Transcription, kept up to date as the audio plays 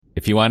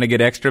If you want to get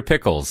extra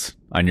pickles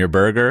on your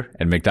burger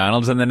at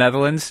McDonald's in the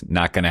Netherlands,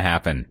 not going to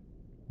happen.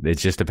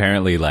 It's just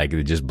apparently like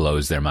it just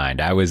blows their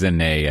mind. I was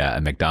in a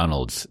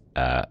McDonald's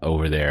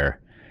over there,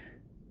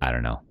 I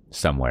don't know,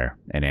 somewhere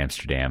in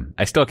Amsterdam.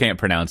 I still can't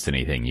pronounce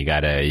anything. You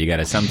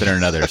gotta something or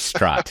another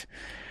Strat.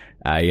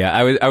 Yeah,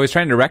 I was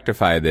trying to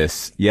rectify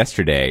this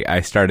yesterday. I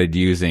started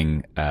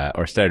reusing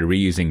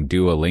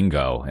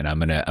Duolingo, and I'm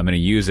gonna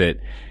use it,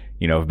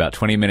 about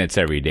 20 minutes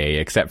every day,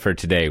 except for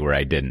today where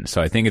I didn't.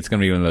 So I think it's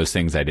gonna be one of those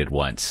things I did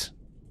once,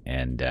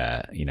 and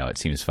it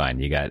seems fine.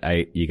 You got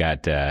the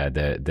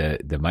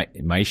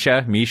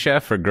Misha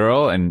for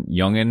girl and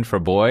Jungen for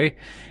boy,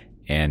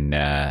 and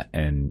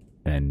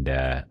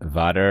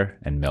water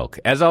and milk.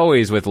 As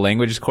always with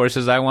language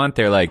courses I want,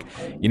 they're like,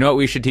 you know what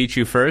we should teach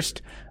you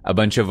first? A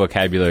bunch of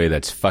vocabulary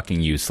that's fucking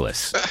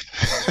useless.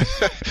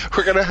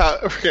 We're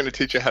gonna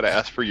teach you how to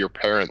ask for your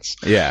parents.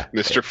 Yeah,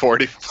 Mr.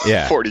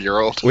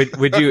 40-year-old.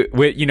 Would you?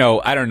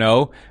 I don't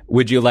know.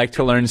 Would you like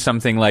to learn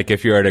something like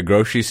if you're at a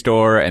grocery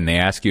store and they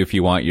ask you if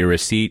you want your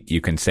receipt,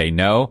 you can say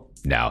no?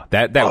 No,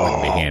 that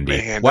wouldn't be handy.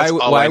 Man,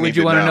 why would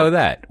you want to know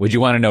that? Would you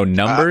want to know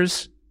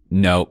numbers?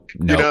 No.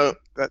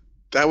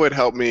 That would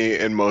help me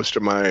in most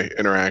of my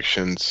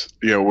interactions.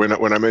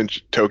 When I'm in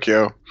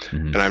Tokyo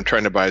and I'm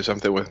trying to buy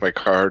something with my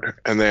card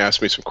and they ask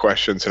me some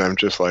questions and I'm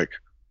just like,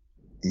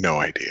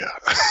 no idea.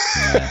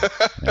 Yeah.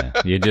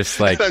 You're just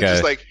like, I'm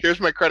just like, here's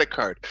my credit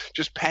card.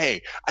 Just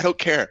pay. I don't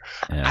care.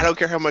 Yeah. I don't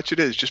care how much it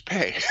is. Just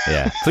pay.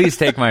 Yeah. Please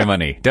take my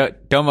money.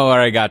 Domo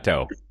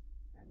arigato.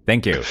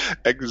 Thank you.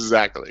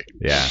 Exactly.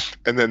 Yeah.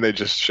 And then they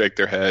just shake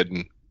their head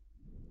and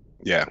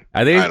yeah.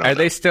 Are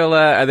they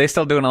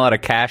still doing a lot of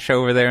cash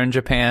over there in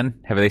Japan?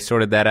 Have they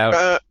sorted that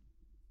out?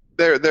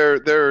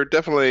 They're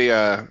definitely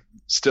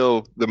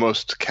still the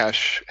most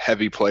cash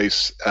heavy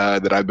place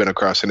that I've been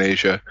across in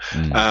Asia.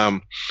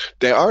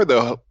 They are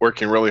though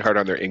working really hard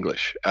on their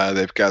English.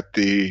 They've got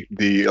the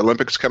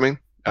Olympics coming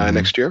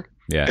next year.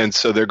 Yeah. And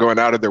so they're going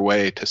out of their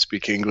way to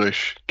speak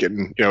English,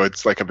 getting,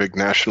 it's like a big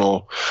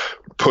national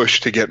push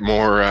to get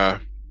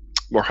more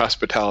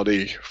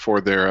hospitality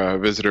for their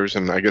visitors,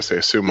 and I guess they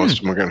assume most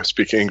of them are going to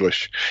speak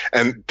English.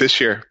 And this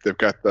year, they've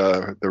got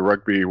the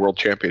Rugby World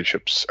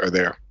Championships are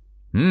there,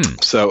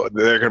 so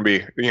they're going to be,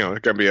 there's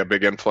going to be a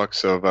big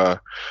influx of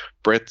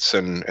Brits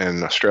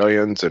and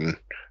Australians and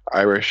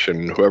Irish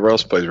and whoever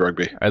else plays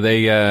rugby. Are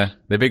they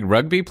the big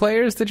rugby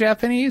players, the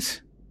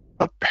Japanese?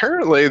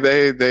 Apparently,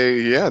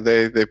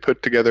 they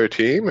put together a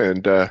team,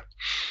 and I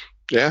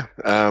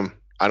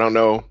don't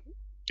know.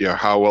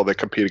 How well they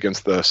compete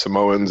against the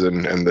Samoans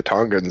and the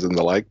Tongans and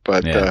the like,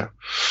 but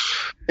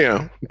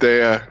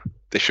they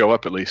show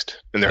up at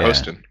least, and they're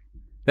hosting.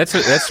 That's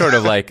sort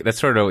of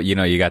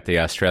you got the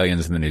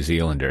Australians and the New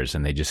Zealanders,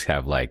 and they just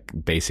have like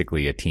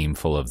basically a team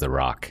full of the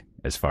Rock,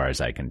 as far as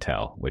I can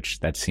tell,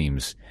 which that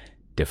seems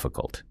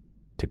difficult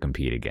to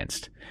compete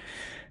against.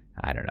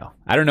 I don't know.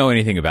 I don't know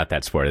anything about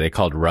that sport. Are they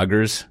called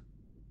ruggers?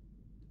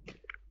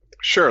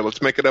 Sure,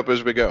 let's make it up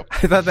as we go.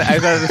 I thought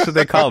that's what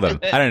they call them.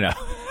 I don't know.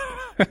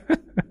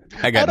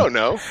 I don't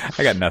know.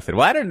 I got nothing.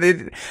 Why don't they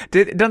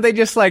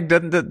just like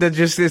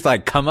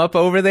come up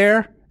over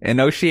there in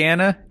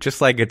Oceania?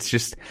 Just like it's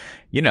just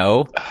in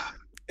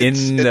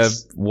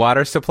the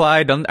water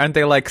supply. Aren't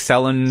they like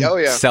selling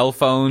cell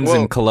phones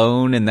and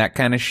cologne and that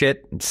kind of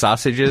shit? And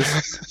sausages.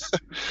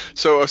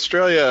 So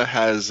Australia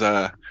has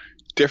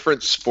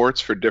different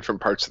sports for different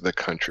parts of the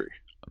country.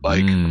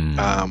 Like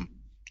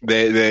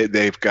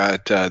they've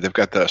got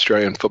the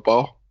Australian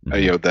football, the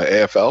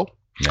AFL.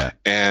 Yeah.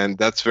 And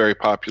that's very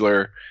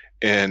popular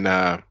in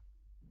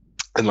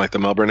like the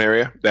Melbourne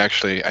area. They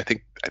actually, I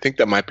think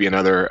that might be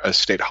another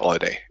state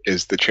holiday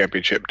is the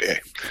championship day.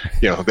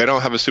 They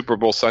don't have a Super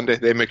Bowl Sunday.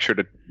 They make sure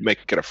to make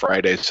it a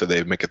Friday, so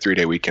they make a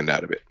 3-day weekend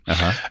out of it.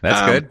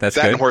 That's good. That's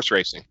that good. And horse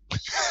racing.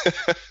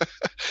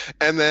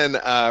 And then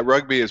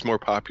rugby is more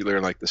popular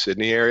in like the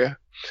Sydney area.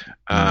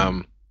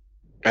 And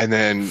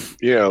then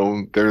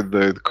they're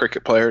the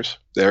cricket players.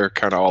 They're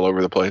kind of all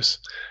over the place.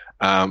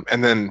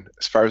 And then,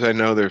 as far as I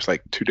know, there's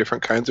like 2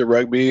 different kinds of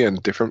rugby,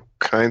 and different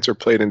kinds are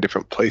played in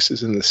different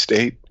places in the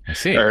state. I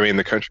see. Or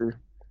the country.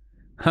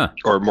 Huh.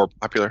 Or more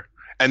popular.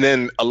 And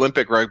then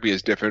Olympic rugby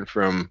is different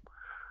from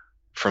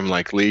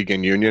like league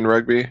and union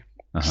rugby.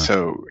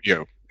 So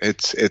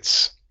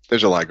it's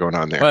there's a lot going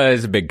on there. Well,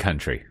 it's a big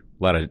country.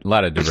 A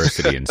lot of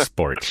diversity in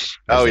sport.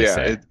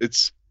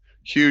 It's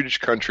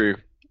huge country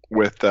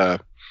with.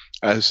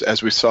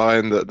 As we saw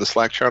in the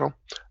Slack channel,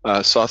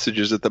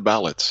 sausages at the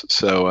ballots.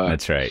 So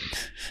that's right.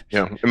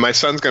 And my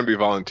son's going to be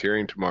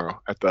volunteering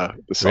tomorrow at the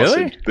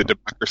sausage, the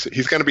democracy.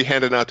 He's going to be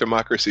handing out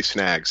democracy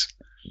snags.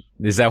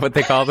 Is that what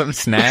they call them?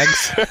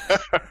 Snags?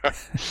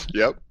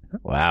 Yep.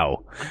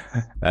 Wow,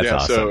 that's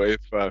awesome. So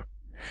if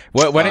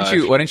why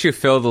don't you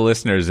fill the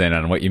listeners in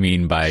on what you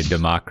mean by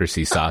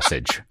democracy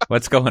sausage?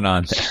 What's going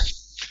on there?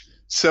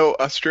 So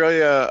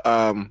Australia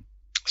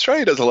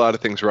does a lot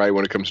of things right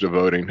when it comes to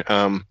voting.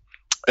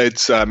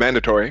 It's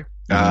mandatory.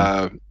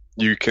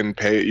 You can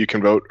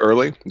vote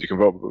early. You can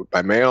vote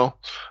by mail.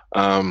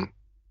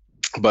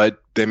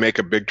 but they make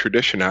a big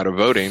tradition out of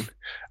voting.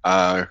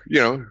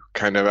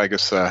 Kind of, I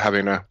guess,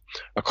 having a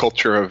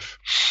culture of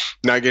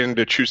not getting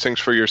to choose things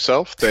for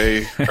yourself.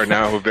 They are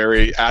now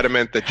very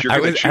adamant that you're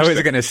going to choose. I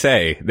was going to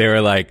say, they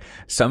were like,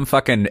 some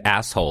fucking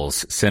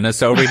assholes sent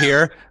us over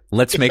here.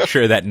 Let's make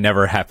sure that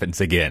never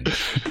happens again.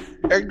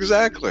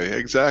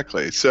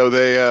 Exactly. So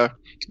they're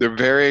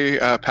very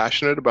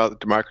passionate about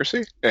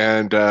democracy,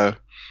 and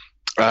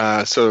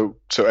so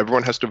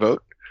everyone has to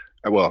vote.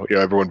 Well,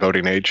 everyone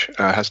voting age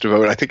has to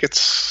vote. I think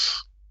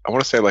I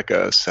want to say like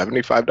a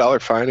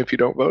 $75 fine if you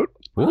don't vote.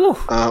 Ooh.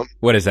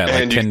 What is that,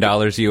 like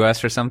 $10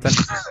 US or something?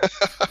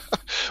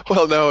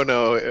 Well,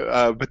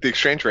 no. But the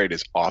exchange rate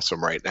is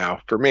awesome right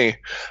now for me.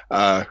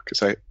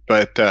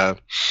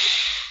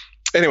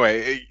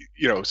 Anyway,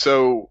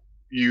 so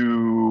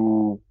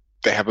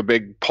they have a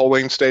big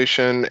polling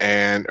station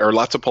or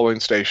lots of polling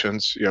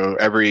stations,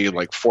 every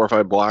like 4 or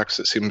 5 blocks,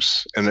 it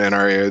seems, in the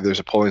NRA, there's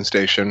a polling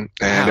station,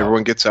 and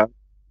everyone gets up,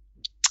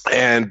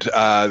 and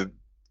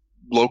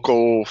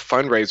local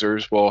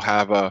fundraisers will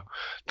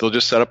they'll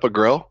just set up a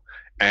grill,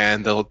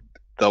 and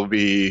they'll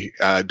be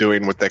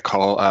doing what they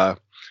call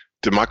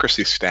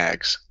democracy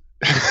stags,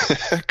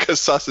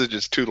 because sausage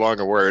is too long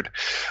a word,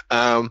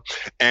 and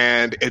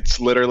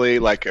it's literally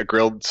like a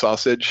grilled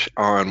sausage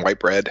on white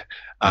bread.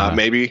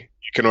 Maybe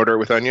you can order it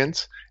with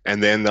onions,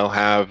 and then they'll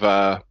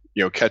have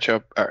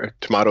ketchup,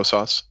 tomato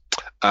sauce,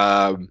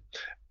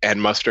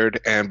 and mustard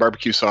and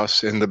barbecue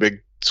sauce in the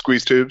big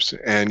squeeze tubes,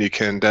 and you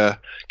can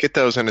get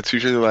those, and it's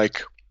usually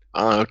like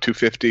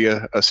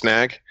 $2.50 a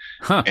snag.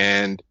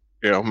 And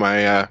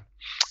my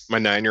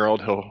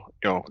 9-year-old,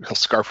 he'll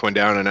scarf one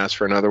down and ask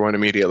for another one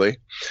immediately,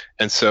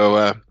 and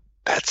so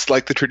that's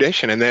like the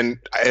tradition. And then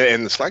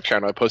in the Slack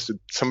channel, I posted,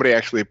 somebody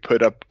actually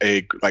put up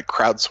a like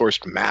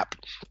crowdsourced map,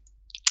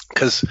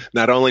 because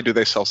not only do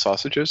they sell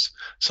sausages,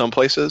 some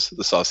places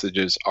the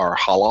sausages are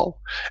halal,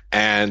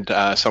 and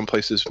some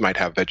places might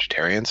have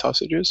vegetarian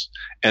sausages,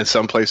 and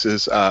some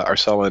places are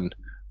selling,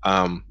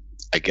 I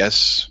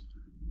guess,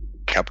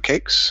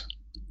 cupcakes.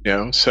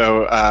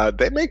 So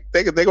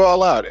they go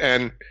all out,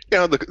 and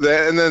and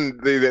then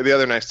the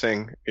other nice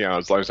thing,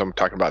 as long as I'm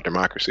talking about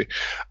democracy,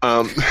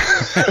 the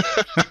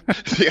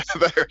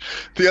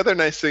other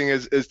nice thing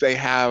is they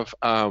have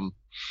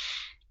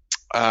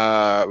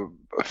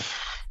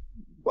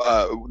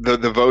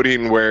the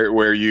voting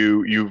where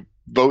you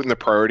vote in the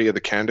priority of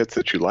the candidates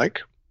that you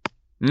like,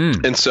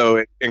 and so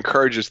it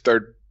encourages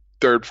third,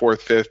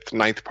 fourth, fifth,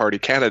 ninth party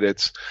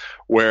candidates,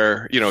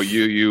 where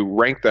you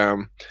rank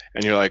them,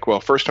 and you're like, well,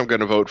 first I'm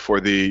going to vote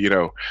for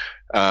the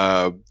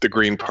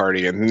Green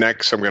Party, and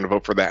next I'm going to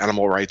vote for the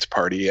Animal Rights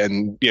Party,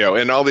 and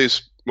and all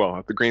these.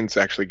 Well, the Greens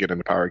actually get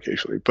into power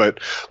occasionally,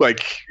 but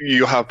like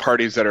you'll have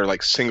parties that are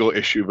like single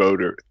issue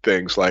voter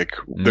things. Like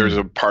there's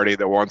a party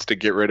that wants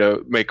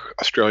to make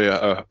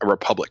Australia a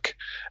republic,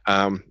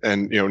 and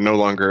no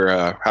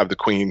longer have the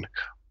Queen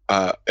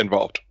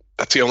involved.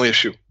 That's the only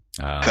issue.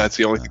 That's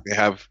the only thing they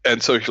have.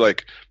 And so you're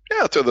like, yeah,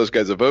 I'll throw those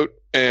guys a vote,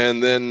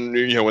 and then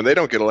when they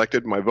don't get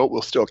elected, my vote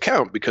will still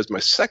count, because my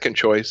second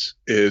choice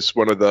is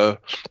one of the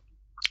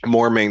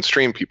more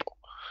mainstream people.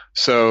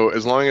 So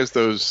as long as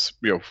those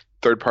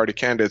third-party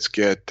candidates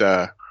get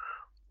a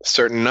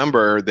certain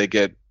number, they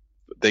get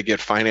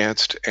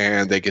financed,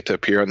 and they get to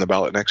appear on the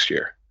ballot next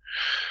year.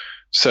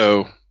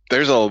 So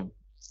there's a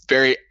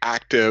very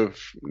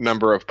active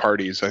number of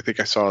parties. I think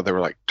I saw there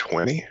were like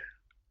 20.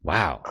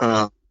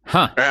 Wow.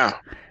 Yeah.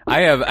 I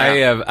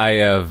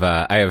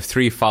have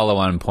 3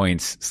 follow-on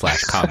points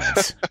 /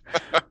 comments.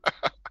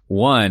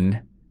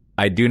 One,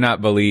 I do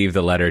not believe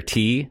the letter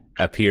T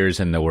appears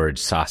in the word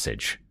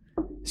sausage.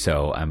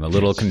 So I'm a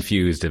little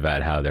confused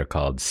about how they're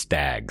called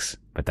stags,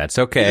 but that's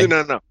okay.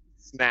 No.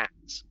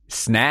 Snags.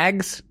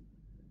 Snags?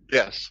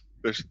 Yes.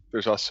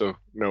 There's also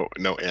no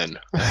N.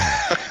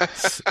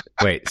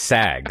 Wait,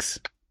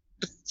 sags.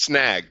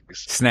 Snags.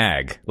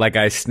 Snag. Like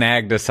I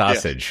snagged a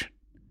sausage.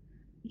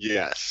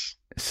 Yes.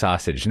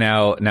 Sausage.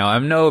 Now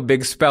I'm no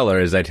big speller,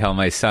 as I tell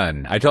my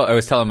son. I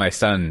was telling my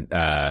son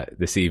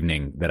this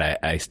evening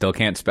that I still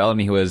can't spell, and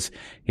he was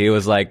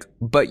like,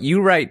 "But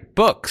you write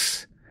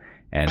books."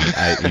 And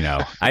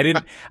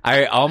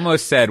I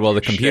almost said, well, the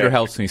computer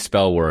helps me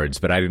spell words,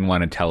 but I didn't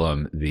want to tell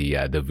him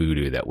the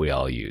voodoo that we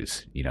all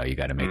use. You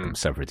got to make them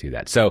suffer through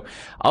that. So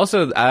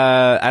also,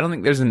 I don't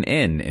think there's an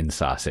N in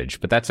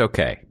sausage, but that's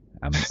okay.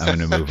 I'm going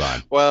to move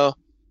on. Well,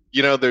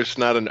 there's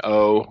not an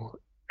O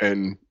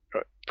in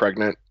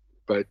pregnant,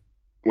 but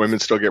women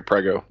still get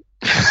prego.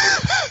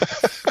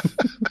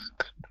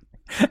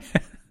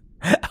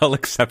 I'll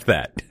accept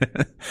that.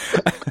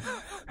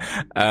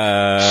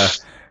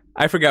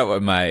 I forgot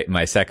what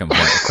my second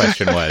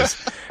question was,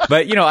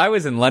 but I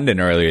was in London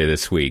earlier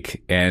this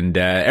week, and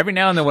every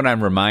now and then when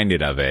I'm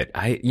reminded of it,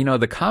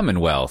 the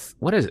Commonwealth,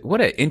 what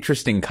an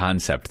interesting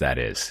concept that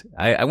is.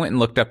 I went and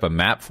looked up a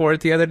map for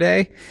it the other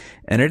day,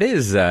 and it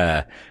is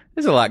there's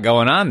a lot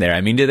going on there.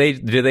 I mean, do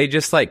they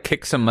just like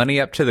kick some money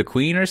up to the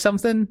Queen or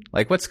something?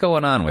 Like, what's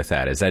going on with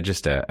that? Is that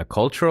just a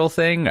cultural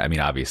thing? I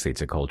mean, obviously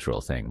it's a cultural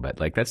thing, but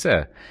like that's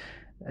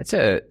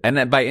and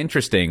then by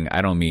interesting,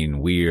 I don't mean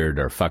weird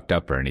or fucked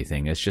up or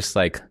anything. It's just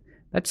like,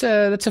 that's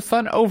a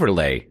fun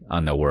overlay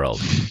on the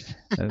world.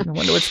 I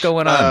wonder what's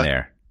going on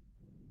there.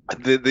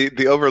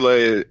 The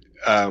overlay,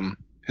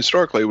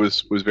 historically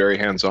was very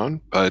hands-on,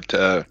 but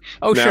now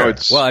sure.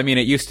 it's, well, I mean,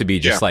 it used to be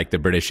just like the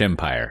British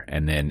Empire,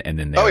 and then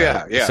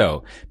yeah.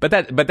 So, but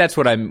that's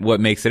what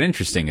makes it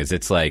interesting is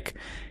it's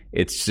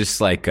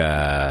just like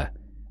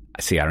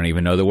see, I don't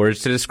even know the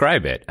words to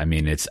describe it. I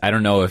mean, I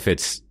don't know if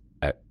it's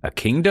a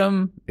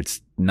kingdom.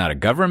 It's not a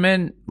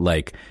government.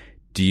 Like,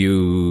 do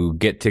you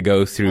get to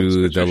go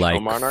through the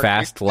monarchy?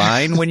 Fast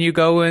line when you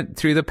go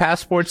through the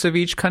passports of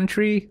each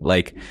country?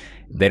 Like,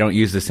 they don't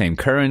use the same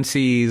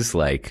currencies.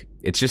 Like,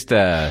 it's just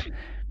I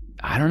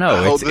don't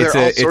know.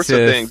 It's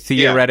a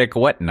theoretic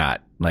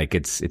whatnot. Like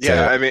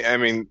I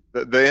mean,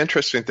 the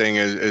interesting thing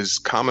is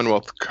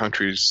Commonwealth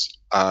countries,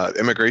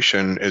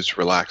 immigration is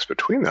relaxed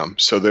between them.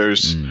 So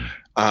there's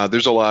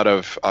a lot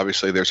of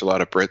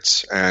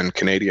Brits and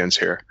Canadians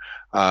here,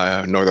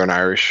 Northern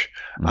Irish,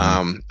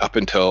 up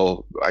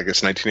until I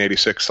guess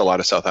 1986, a lot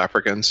of South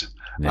Africans.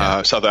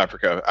 South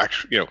Africa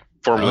actually,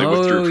 formally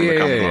withdrew from the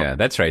Commonwealth. Yeah,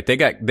 that's right. They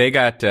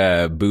got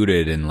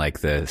booted in like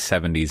the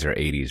 70s or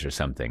 80s or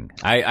something.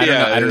 I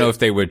don't know if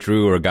they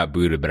withdrew or got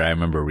booted, but I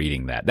remember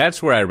reading that.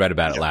 That's where I read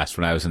about it last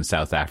when I was in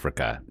South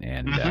Africa.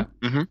 And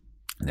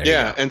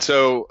and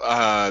so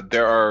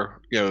there are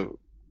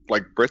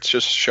like Brits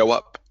just show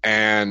up,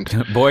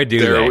 and boy,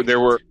 do there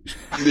were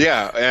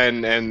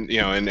and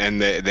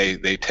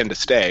they tend to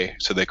stay,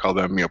 so they call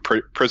them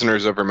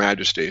prisoners of Her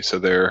Majesty. So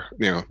they're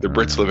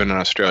Brits living in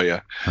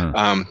Australia.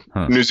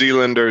 New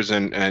Zealanders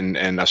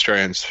and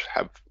Australians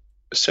have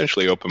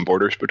essentially open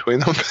borders between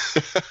them.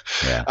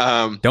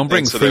 Don't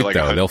bring fruit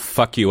though; they'll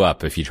fuck you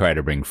up if you try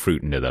to bring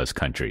fruit into those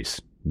countries.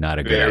 Not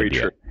a good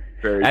idea. True.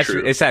 Very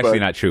true. It's actually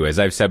not true. As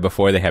I've said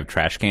before, they have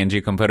trash cans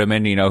you can put them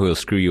in. You know who'll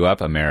screw you up?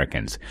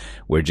 Americans.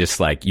 We're just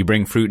like, you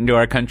bring fruit into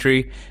our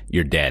country,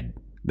 you're dead.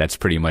 That's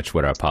pretty much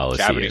what our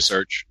policy Cavity is.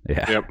 Search.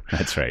 Yeah, yep.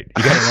 That's right.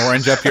 You got an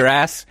orange up your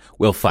ass?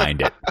 We'll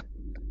find it.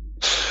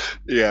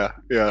 Yeah.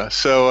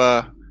 So,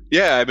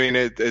 I mean,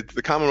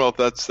 the Commonwealth,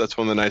 that's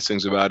one of the nice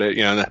things about it.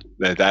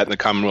 That and the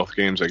Commonwealth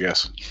Games, I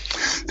guess.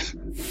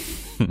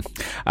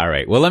 All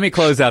right. Well, let me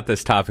close out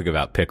this topic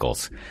about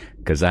pickles.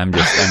 Cause I'm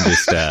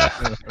just,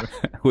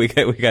 we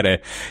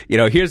gotta,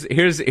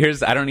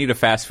 here's, I don't need a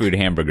fast food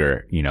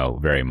hamburger,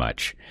 very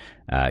much.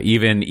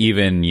 Even,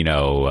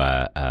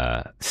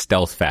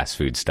 stealth fast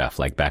food stuff,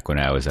 like back when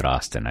I was at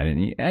Austin. I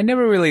didn't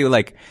really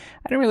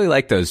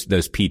like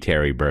those P.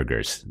 Terry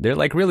burgers. They're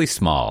like really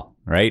small,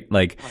 right?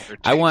 Like,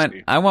 I want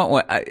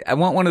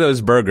one of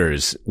those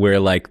burgers where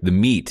like the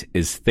meat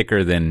is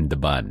thicker than the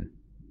bun.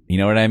 You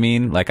know what I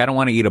mean? Like, I don't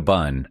want to eat a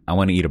bun. I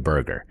want to eat a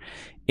burger.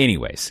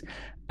 Anyways.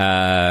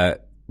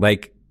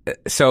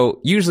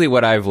 So usually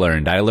what I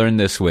learned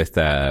this with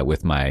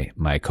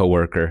my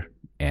coworker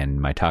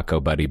and my taco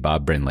buddy,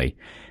 Bob Brindley.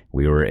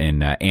 We were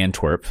in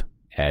Antwerp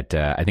at,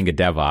 I think at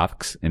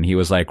DevOps, and he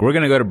was like, we're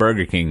going to go to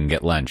Burger King and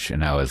get lunch.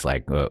 And I was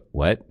like,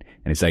 what?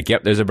 And he's like,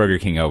 yep, there's a Burger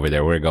King over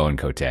there. We're going,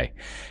 Cote.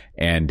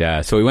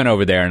 And, so we went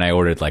over there and I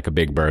ordered like a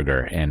big burger,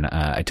 and,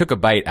 I took a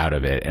bite out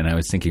of it and I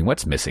was thinking,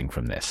 what's missing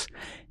from this?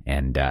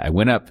 And, I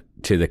went up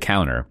to the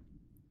counter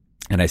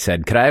and I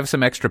said, could I have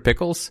some extra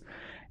pickles?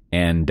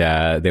 And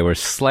they were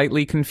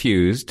slightly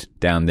confused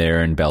down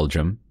there in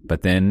Belgium,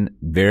 but then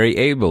very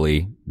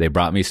ably, they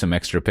brought me some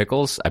extra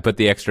pickles. I put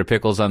the extra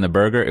pickles on the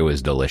burger. It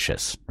was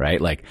delicious, right?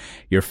 Like,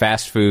 your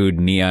fast food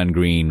neon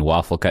green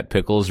waffle cut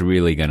pickles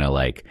really gonna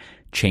like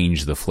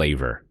change the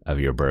flavor of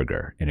your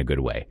burger in a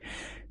good way.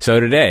 So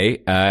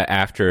today,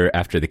 after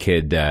the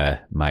kid,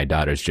 my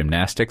daughter's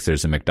gymnastics,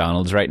 there's a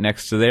McDonald's right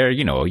next to there.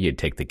 You'd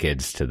take the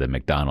kids to the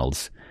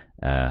McDonald's,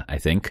 I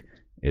think.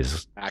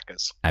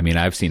 I mean,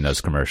 I've seen those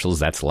commercials.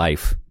 That's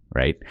life,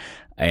 right?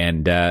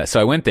 And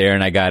so I went there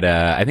and I got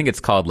I think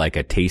it's called like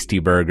a Tasty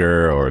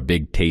Burger or a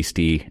Big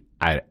Tasty.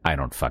 I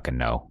don't fucking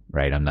know,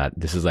 right?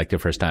 This is like the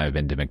first time I've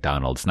been to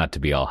McDonald's, not to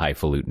be all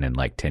highfalutin in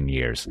like 10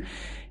 years.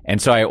 And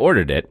so I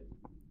ordered it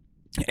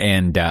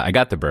and I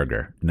got the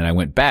burger. And then I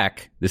went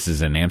back. This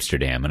is in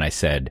Amsterdam. And I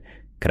said,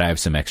 could I have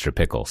some extra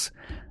pickles?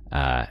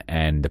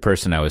 And the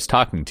person I was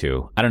talking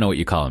to, I don't know what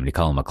you call him. Do you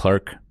call him a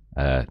clerk?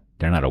 They're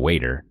not a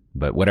waiter.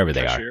 But whatever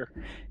they are.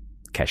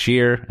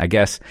 Cashier, I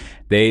guess.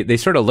 They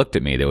sort of looked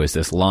at me. There was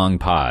this long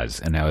pause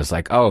and I was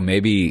like, oh,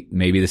 maybe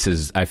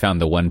I found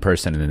the one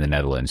person in the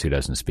Netherlands who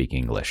doesn't speak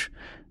English.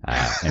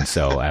 And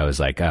so I was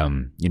like,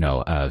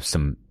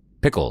 some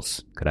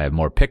pickles. Could I have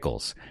more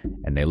pickles?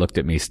 And they looked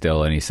at me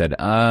still and he said,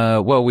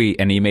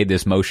 and he made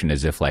this motion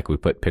as if like we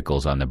put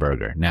pickles on the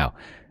burger. Now,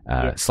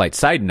 slight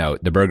side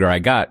note, the burger I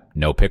got,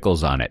 no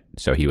pickles on it.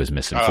 So he was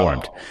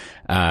misinformed.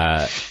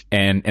 Oh.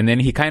 And then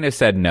he kind of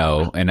said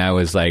no. And I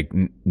was like,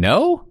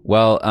 no?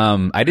 Well,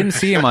 I didn't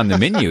see him on the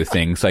menu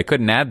thing, so I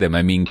couldn't add them.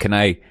 I mean, can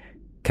I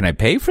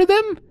pay for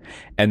them?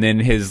 And then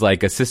his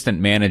like assistant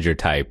manager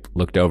type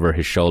looked over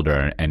his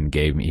shoulder and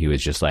he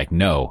was just like,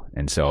 no.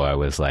 And so I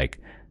was like,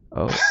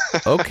 oh,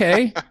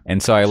 okay.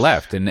 And so I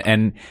left, and I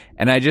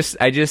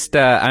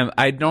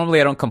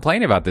normally I don't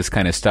complain about this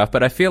kind of stuff,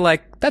 but I feel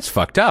like that's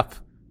fucked up.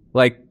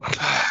 Like,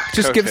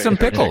 just give some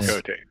pickles.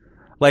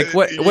 Like,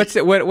 what's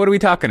it? What are we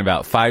talking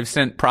about?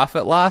 5-cent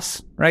profit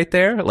loss right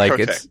there? Like,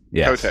 it's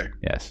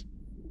yes.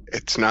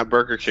 It's not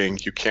Burger King.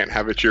 You can't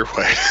have it your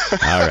way.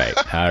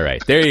 All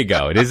right. There you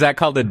go. Is that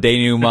called a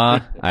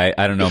denouement?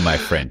 I don't know my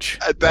French.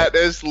 That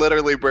is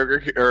literally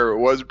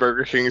was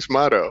Burger King's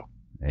motto.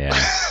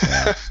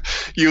 Yeah.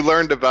 You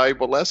learned a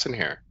valuable lesson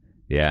here.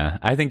 Yeah,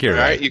 I think you're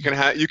right. You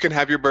can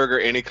have your burger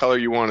any color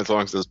you want as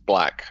long as it's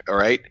black. All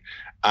right.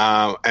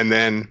 And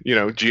then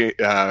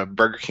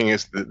Burger King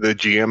is the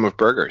GM of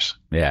burgers.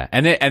 Yeah,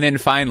 and then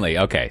finally,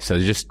 okay. So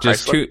just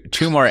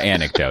two more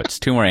anecdotes.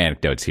 Two more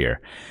anecdotes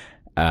here.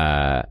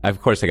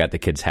 Of course, I got the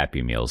kids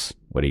Happy Meals.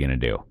 What are you gonna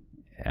do?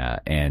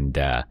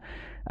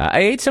 I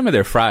ate some of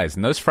their fries,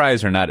 and those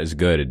fries are not as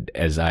good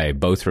as I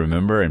both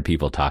remember and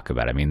people talk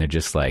about. I mean, they're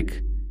just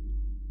like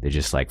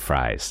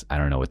fries. I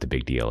don't know what the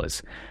big deal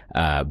is.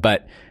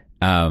 But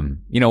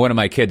one of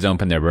my kids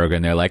opened their burger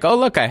and they're like, "Oh,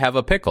 look, I have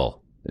a pickle."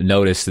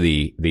 Notice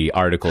the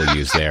article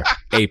used there,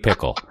 a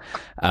pickle.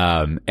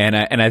 And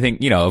I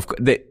think,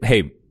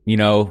 hey,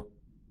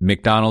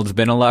 McDonald's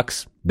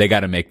Benelux, they got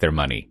to make their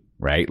money,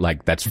 right?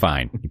 Like, that's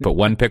fine. You put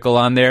one pickle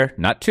on there,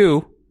 not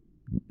two.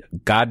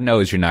 God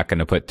knows you're not going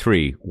to put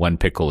three. One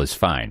pickle is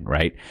fine,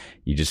 right?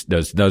 You just,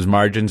 those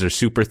margins are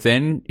super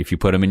thin. If you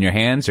put them in your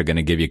hands, they're going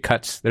to give you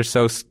cuts. They're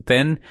so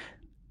thin.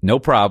 No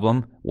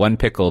problem. One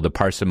pickle, the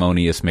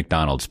parsimonious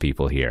McDonald's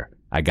people here.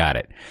 I got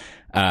it.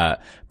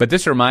 But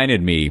this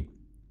reminded me,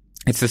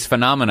 it's this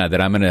phenomena that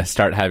I'm going to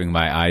start having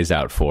my eyes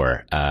out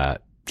for,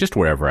 just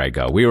wherever I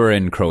go. We were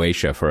in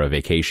Croatia for a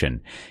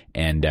vacation,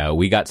 and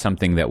we got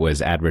something that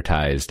was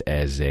advertised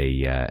as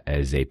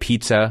a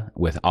pizza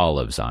with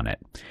olives on it.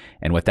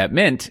 And what that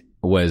meant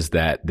was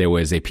that there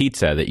was a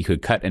pizza that you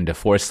could cut into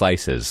 4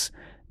 slices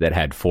that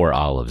had 4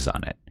 olives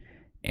on it.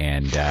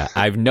 And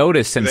I've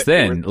noticed since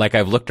then, like,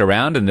 I've looked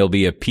around and there'll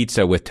be a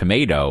pizza with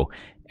tomato,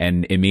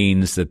 and it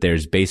means that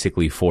there's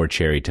basically 4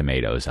 cherry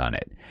tomatoes on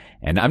it.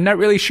 And I'm not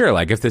really sure,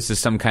 like, if this is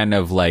some kind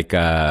of like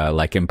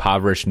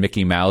impoverished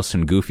Mickey Mouse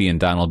and Goofy and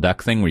Donald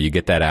Duck thing where you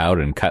get that out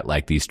and cut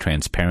like these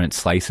transparent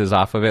slices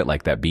off of it,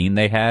 like that bean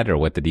they had, or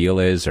what the deal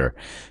is, or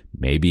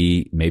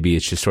maybe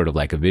it's just sort of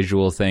like a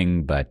visual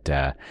thing. But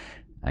I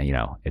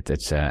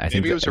think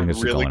maybe it was a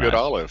really good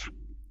olive.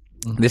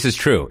 This is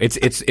true.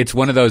 It's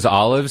one of those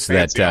olives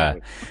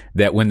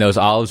that when those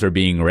olives were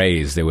being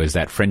raised, there was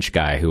that French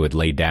guy who would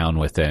lay down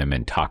with them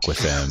and talk with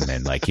them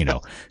and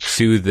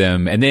soothe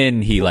them. And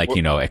then he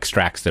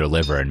extracts their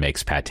liver and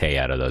makes pate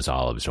out of those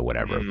olives or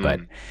whatever. Mm. But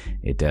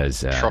it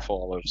does,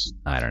 truffle olives.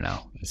 I don't know.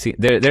 See,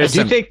 there's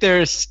I do think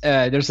there's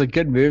a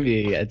good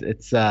movie.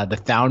 It's The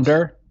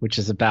Founder, which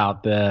is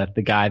about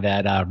the guy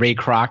that, Ray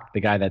Kroc, the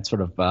guy that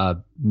sort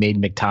of, made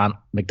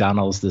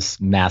McDonald's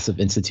this massive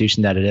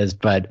institution that it is.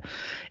 But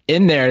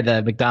in there,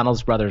 the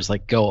McDonald's brothers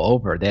go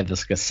over. They have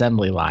this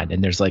assembly line,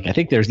 and there's I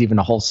think there's even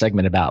a whole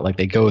segment about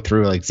they go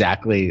through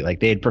exactly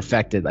they had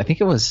perfected. I think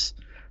it was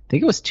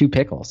 2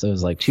 pickles. So it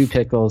was 2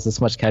 pickles,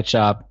 this much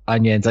ketchup,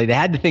 onions. They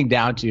had the thing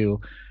down to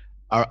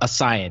a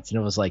science, and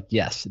it was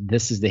yes,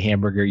 this is the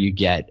hamburger you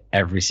get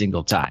every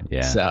single time.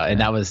 Yeah. So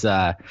that was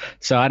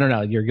so I don't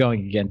know. You're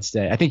going against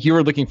I think you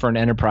were looking for an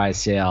enterprise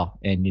sale,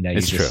 and you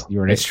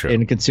were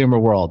in a consumer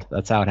world.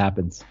 That's how it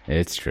happens.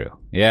 It's true.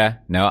 Yeah.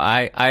 No,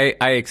 I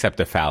accept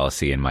a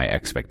fallacy in my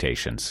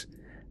expectations.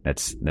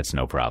 That's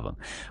no problem.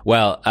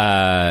 Well,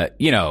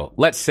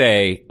 let's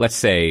say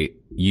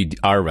you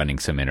are running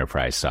some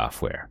enterprise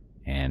software.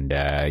 And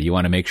you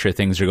want to make sure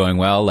things are going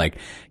well. Like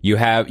you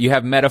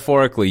have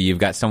metaphorically, you've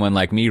got someone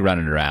like me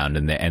running around,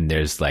 and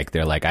there's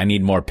they're like, I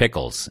need more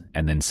pickles,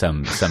 and then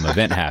some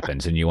event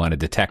happens, and you want to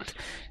detect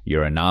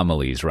your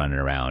anomalies running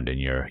around and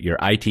your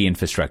IT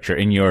infrastructure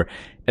and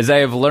as I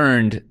have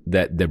learned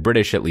that the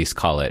British at least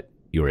call it,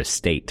 your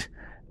estate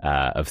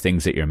of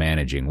things that you're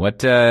managing.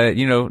 What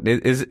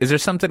is there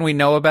something we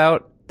know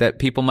about that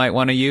people might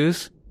want to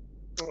use?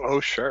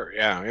 Oh, sure,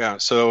 yeah.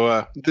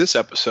 So this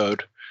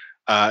episode.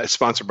 It's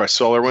sponsored by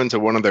SolarWinds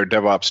and one of their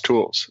DevOps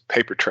tools,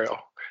 Papertrail.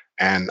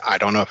 And I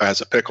don't know if it has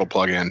a pickle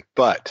plugin,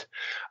 but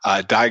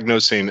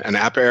diagnosing an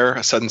app error,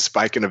 a sudden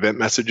spike in event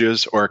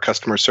messages, or a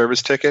customer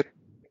service ticket,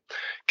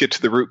 get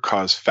to the root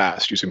cause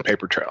fast using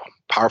Papertrail.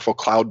 Powerful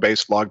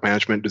cloud-based log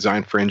management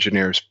designed for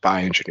engineers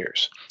by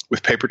engineers.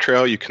 With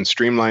Papertrail, you can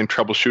streamline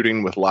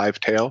troubleshooting with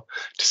LiveTail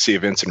to see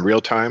events in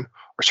real time,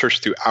 or search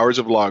through hours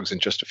of logs in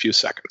just a few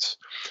seconds.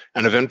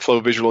 An event flow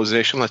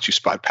visualization lets you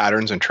spot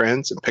patterns and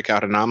trends and pick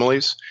out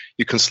anomalies.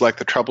 You can select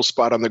the trouble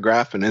spot on the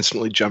graph and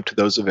instantly jump to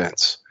those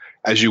events.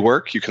 As you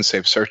work, you can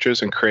save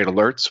searches and create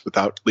alerts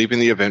without leaving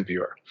the event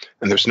viewer.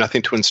 And there's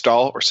nothing to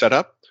install or set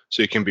up,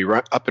 so you can be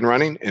up and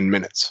running in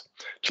minutes.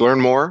 To learn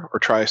more or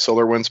try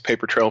SolarWinds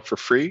Papertrail for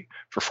free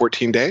for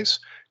 14 days,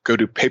 go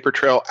to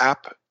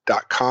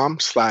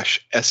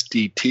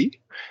papertrailapp.com/SDT,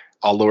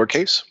 all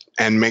lowercase,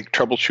 and make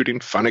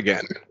troubleshooting fun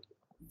again.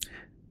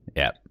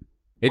 Yeah,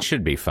 it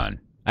should be fun.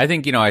 I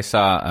think, I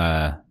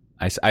saw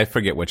I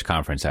forget which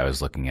conference I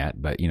was looking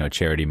at, but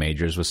Charity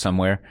Majors was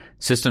somewhere.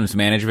 Systems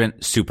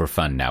management, super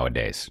fun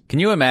nowadays. Can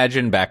you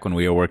imagine back when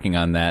we were working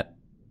on that?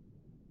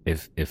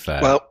 If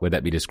would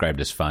that be described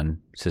as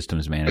fun?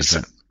 Systems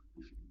management.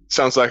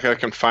 Sounds like I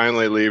can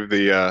finally leave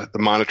the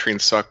monitoring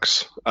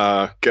sucks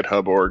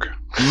GitHub org.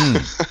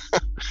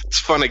 It's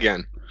fun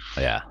again.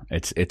 Yeah,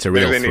 it's a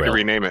real thrill. They need to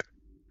rename it.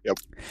 Yep.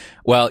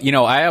 Well,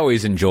 I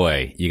always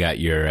enjoy you got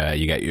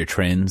your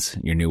trends,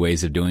 your new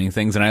ways of doing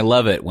things, and I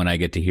love it when I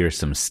get to hear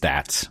some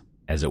stats,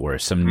 as it were,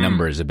 some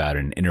numbers about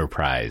an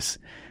enterprise,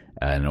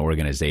 an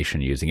organization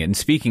using it. And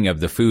speaking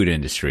of the food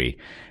industry,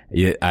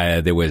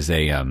 there was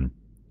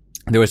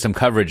some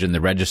coverage in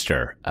the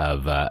Register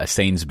of a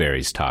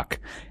Sainsbury's talk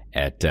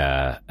at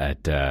the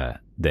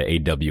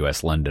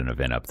AWS London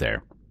event up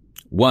there.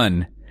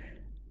 One,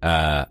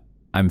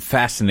 I'm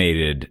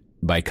fascinated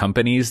by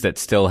companies that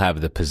still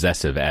have the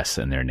possessive S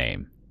in their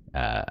name.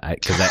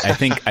 Cause I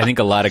think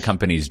a lot of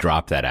companies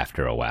drop that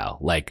after a while,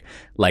 like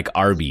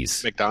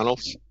Arby's.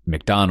 McDonald's.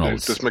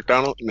 Does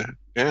McDonald's?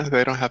 Yeah,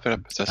 they don't have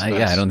that possessive S.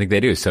 Yeah, I don't think they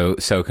do. So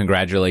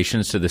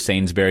congratulations to the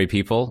Sainsbury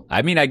people.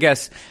 I mean, I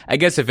guess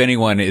if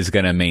anyone is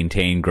going to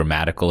maintain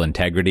grammatical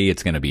integrity,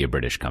 it's going to be a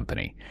British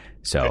company.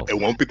 So it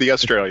won't be the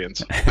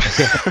Australians.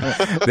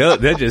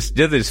 they'll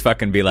just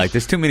fucking be like,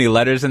 there's too many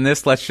letters in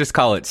this. Let's just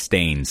call it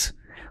Stains.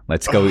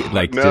 Let's go.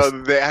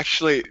 They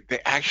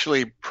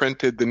actually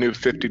printed the new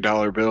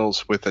 $50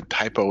 bills with a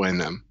typo in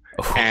them,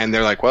 and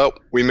they're like, "Well,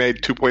 we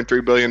made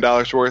 $2.3 billion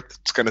worth.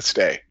 It's going to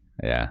stay."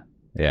 Yeah.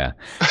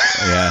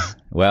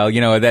 Well,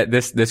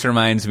 this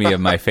reminds me of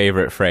my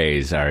favorite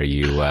phrase: Are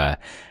you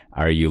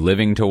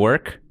living to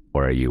work,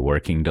 or are you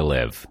working to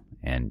live?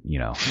 And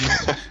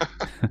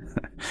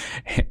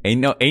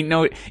ain't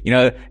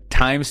no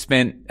time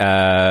spent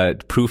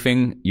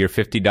proofing your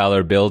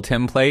 $50 bill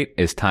template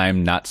is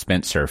time not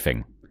spent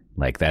surfing.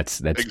 Like that's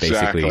exactly.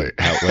 basically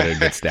what it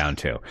gets down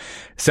to.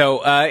 So,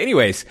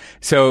 anyways,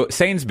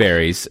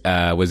 Sainsbury's,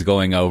 was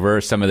going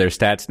over some of their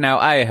stats. Now,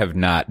 I have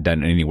not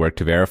done any work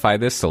to verify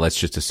this, so let's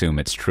just assume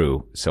it's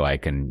true so I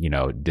can,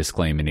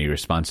 disclaim any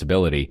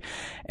responsibility.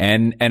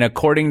 And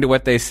according to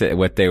what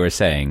they were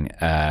saying,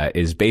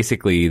 is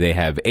basically they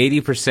have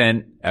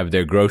 80% of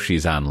their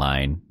groceries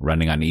online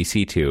running on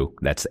EC2.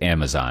 That's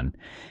Amazon.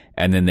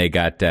 And then they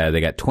got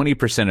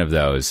 20% of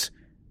those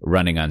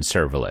running on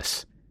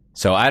serverless.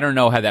 So I don't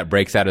know how that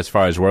breaks out as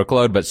far as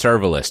workload, but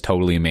serverless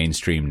totally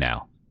mainstream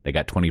now. They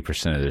got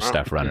 20% of their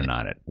stuff running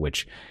on it,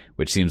 which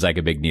seems like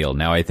a big deal.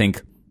 Now I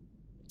think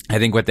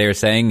what they were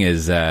saying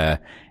is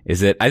that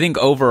I think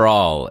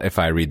overall, if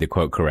I read the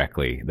quote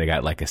correctly, they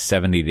got like a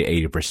 70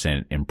 to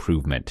 80%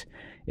 improvement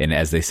in,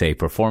 as they say,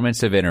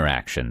 performance of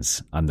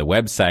interactions on the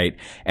website,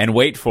 and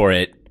wait for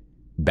it,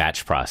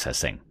 batch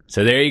processing.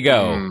 So there you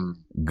go.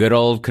 Good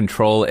old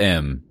Control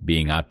M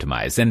being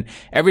optimized. And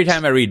every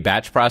time I read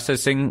batch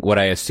processing, what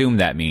I assume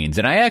that means,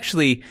 and I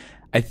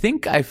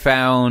think I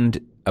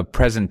found a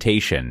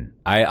presentation.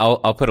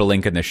 I'll put a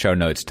link in the show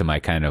notes to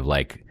my kind of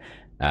like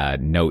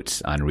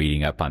notes on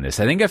reading up on this.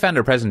 I think I found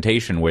a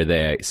presentation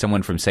where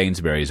someone from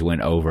Sainsbury's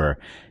went over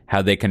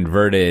how they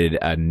converted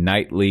a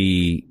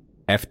nightly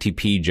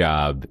FTP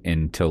job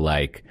into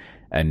like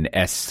an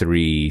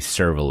S3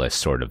 serverless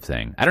sort of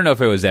thing. I don't know if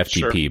it was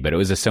FTP, sure, but it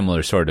was a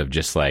similar sort of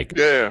just like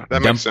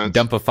that makes sense.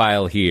 Dump a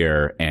file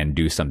here and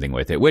do something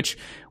with it, which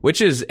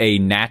is a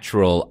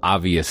natural,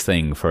 obvious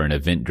thing for an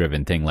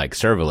event-driven thing like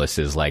serverless.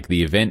 Is like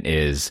the event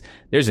is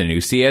there's a new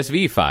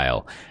CSV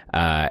file,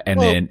 and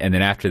then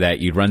after that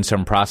you'd run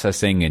some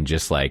processing and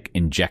just like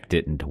inject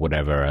it into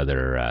whatever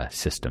other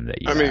system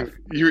that you have. I mean,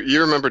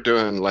 you remember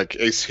doing like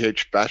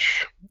ACH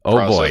batch?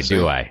 Oh boy,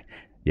 do I!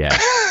 Yeah.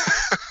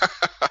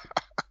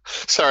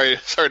 Sorry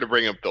to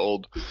bring up the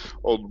old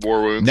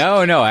war wounds. No.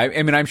 I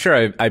mean, I'm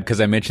sure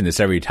because I mention this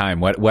every time.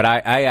 What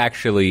I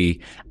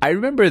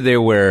remember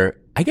there were,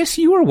 I guess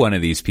you were one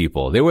of these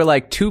people. There were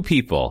like two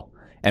people,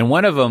 and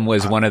one of them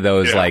was one of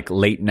those like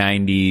late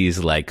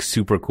 90s, like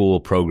super cool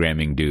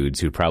programming dudes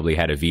who probably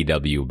had a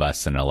VW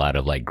bus and a lot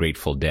of like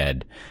Grateful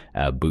Dead,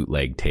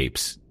 bootleg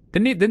tapes.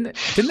 Didn't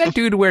that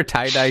dude wear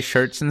tie-dye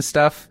shirts and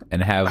stuff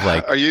and have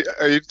like? Are you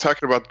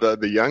talking about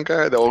the young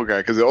guy, or the old guy?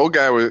 Because the old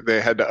guy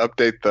they had to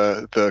update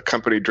the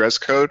company dress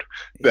code.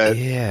 That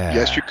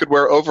yes, you could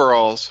wear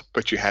overalls,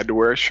 but you had to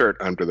wear a shirt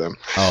under them.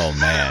 Oh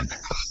man,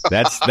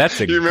 that's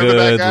a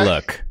good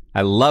look.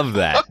 I love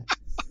that.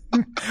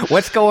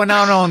 What's going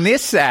on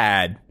this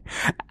side?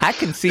 I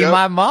can see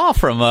my ma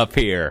from up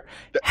here.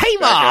 Hey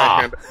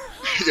ma.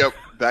 Yep.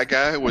 That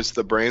guy was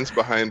the brains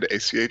behind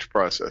ACH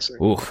processing.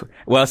 Ooh.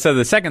 Well, so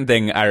the second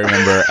thing I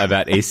remember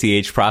about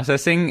ACH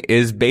processing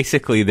is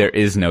basically there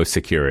is no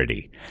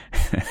security,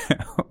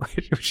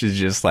 which is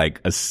just like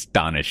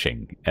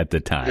astonishing at the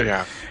time.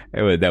 Yeah.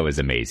 That was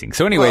amazing.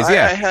 So anyways,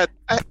 I had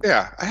an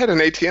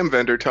ATM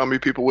vendor tell me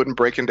people wouldn't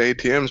break into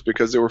ATMs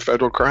because they were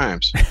federal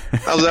crimes.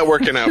 How's that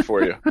working out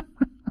for you?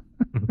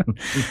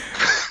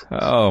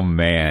 Oh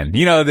man.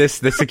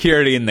 The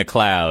security in the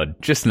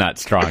cloud, just not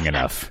strong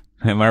enough.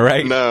 Am I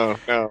right? No.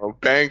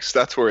 Banks,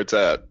 that's where it's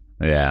at.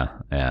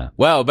 Yeah.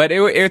 Well, but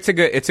it's a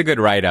good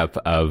write up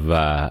of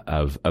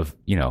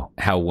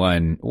how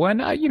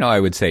one I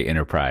would say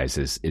Enterprise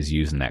is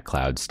using that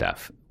cloud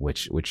stuff,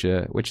 which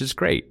is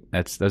great.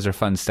 Those are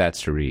fun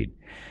stats to read.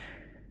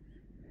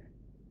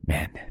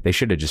 Man, they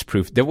should have just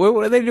proved.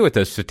 What do they do with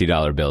those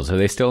 $50 bills? Are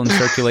they still in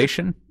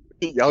circulation?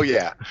 Oh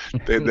yeah,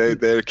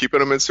 they're keeping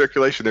them in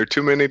circulation. There are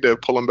too many to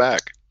pull them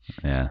back.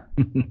 Yeah.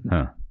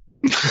 Huh.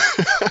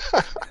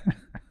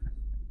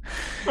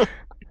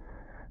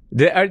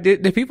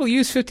 Do people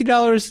use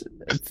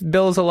 $50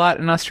 bills a lot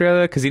in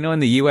Australia? Because in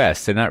the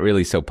U.S. they're not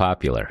really so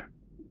popular.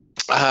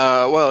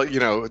 Well,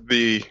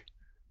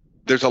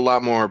 there's a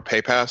lot more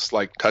PayPass,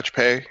 like Touch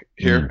Pay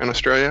here in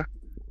Australia,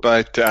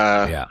 but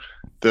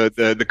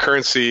the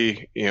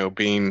currency,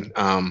 being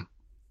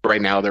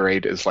right now the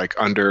rate is like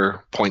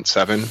under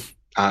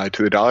 0.7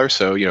 to the dollar.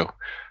 So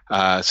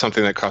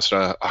something that costs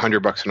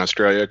 $100 in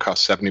Australia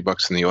costs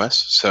 $70 in the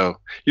U.S. So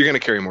you're going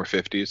to carry more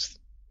 50s.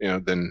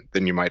 Than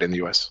you might in the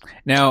U.S.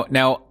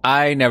 Now,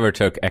 I never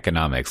took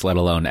economics, let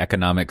alone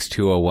economics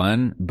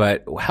 201.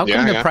 But how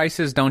come the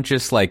prices don't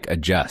just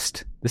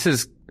adjust? This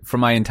has, for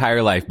my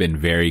entire life, been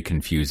very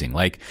confusing.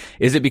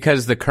 Is it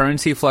because the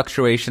currency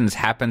fluctuations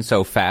happen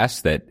so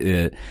fast that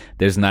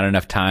there's not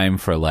enough time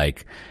for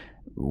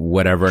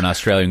whatever an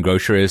Australian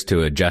grocer is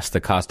to adjust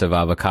the cost of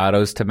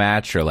avocados to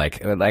match, or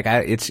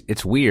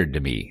it's weird to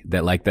me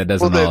that that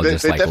doesn't all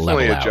just level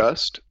out.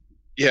 Adjust.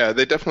 Yeah,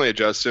 they definitely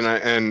adjust,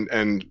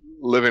 and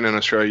living in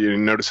Australia, you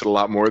notice it a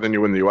lot more than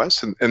you would in the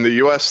U.S. And in the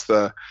U.S.,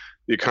 the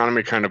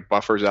economy kind of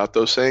buffers out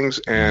those things.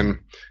 And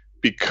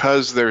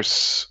because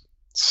there's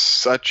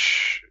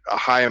such a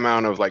high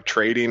amount of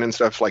trading and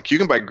stuff, you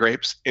can buy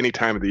grapes any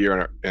time of the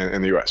year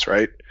in the U.S.,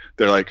 right?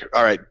 They're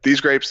all right,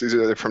 these grapes,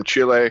 they're from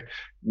Chile.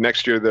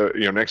 Next year,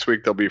 next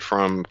week, they'll be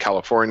from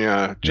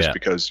California just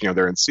because,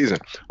 they're in season.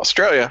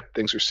 Australia,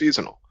 things are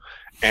seasonal.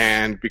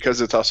 And because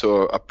it's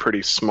also a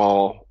pretty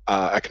small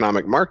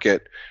economic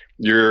market,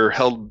 you're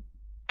held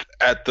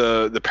at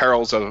the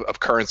perils of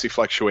currency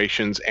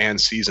fluctuations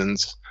and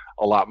seasons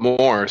a lot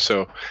more.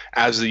 So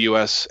as the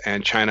U.S.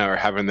 and China are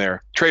having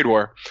their trade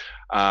war,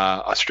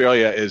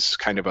 Australia is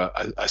kind of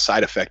a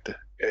side effect.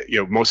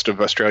 Most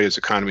of Australia's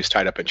economy is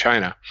tied up in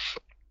China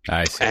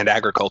and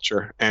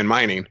agriculture and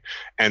mining.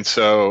 And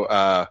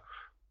so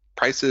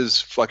prices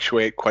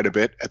fluctuate quite a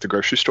bit at the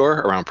grocery store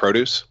around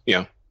produce,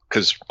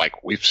 because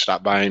we've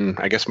stopped buying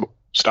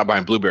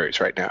blueberries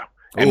right now,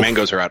 and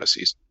mangoes are out of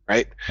season,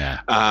 right?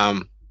 Yeah.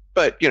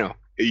 But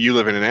you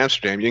live in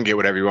Amsterdam, you can get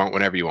whatever you want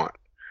whenever you want.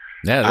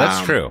 Yeah,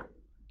 that's true.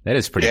 That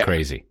is pretty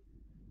crazy.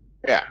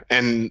 Yeah,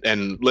 and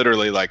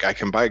literally, I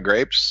can buy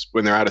grapes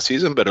when they're out of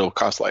season, but it'll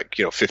cost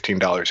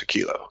 $15 a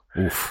kilo.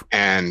 Oof.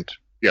 And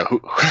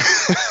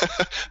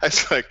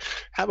it's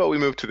how about we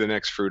move to the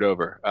next fruit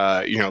over?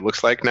 It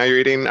looks like now you're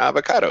eating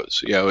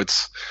avocados.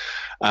 It's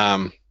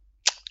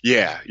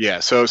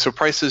So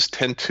prices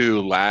tend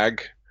to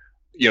lag.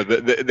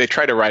 They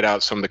try to ride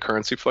out some of the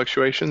currency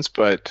fluctuations,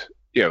 but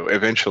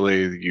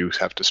eventually you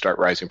have to start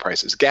rising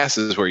prices. Gas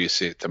is where you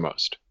see it the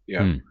most.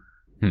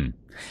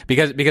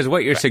 Because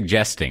what you're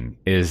suggesting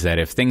is that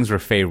if things were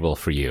favorable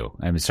for you,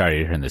 I'm sorry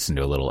to turn this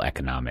into a little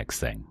economics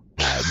thing,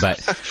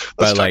 but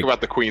let's talk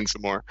about the Queen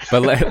some more.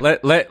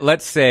 But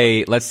let's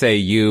say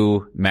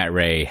you, Matt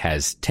Ray,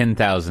 has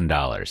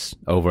 $10,000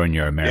 over in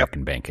your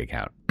American bank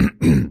account.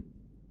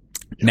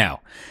 Now,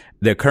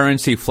 the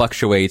currency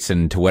fluctuates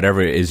into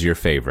whatever is your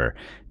favor.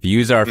 If you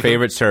use our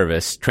favorite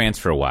service,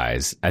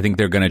 TransferWise, I think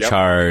they're going to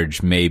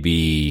charge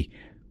maybe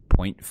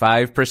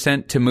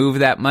 0.5% to move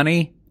that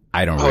money.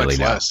 I don't really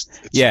know. Less.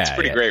 It's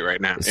pretty great right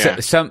now. Yeah.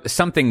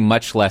 Something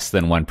much less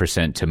than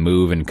 1% to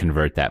move and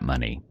convert that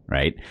money,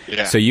 right?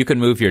 Yeah. So you can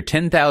move your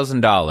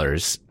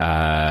 $10,000,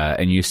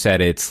 and you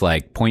said it's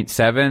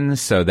 0.7,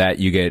 so that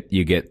you get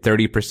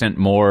 30%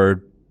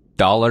 more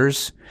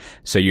dollars.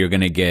 So you're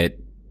going to get,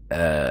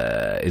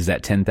 is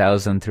that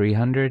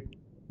 10,300?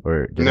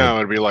 Or it'd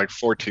be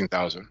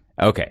 14,000.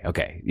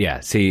 Okay. Yeah.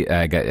 See,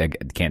 I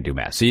can't do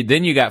math. So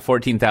then you got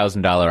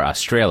 $14,000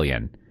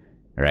 Australian,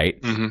 right?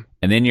 Mm-hmm.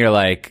 And then you're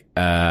I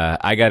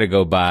got to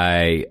go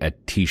buy a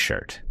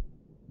T-shirt,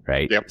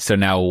 right? Yep. So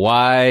now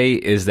why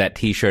is that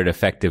T-shirt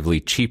effectively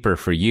cheaper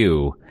for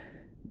you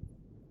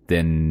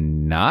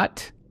than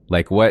not?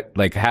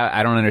 How,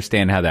 I don't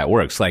understand how that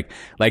works.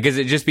 Is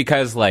it just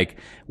because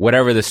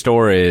whatever the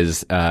store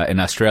is, in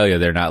Australia,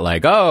 they're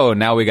not oh,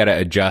 now we got to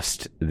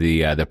adjust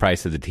the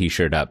price of the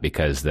T-shirt up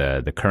because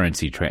the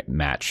currency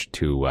match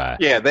to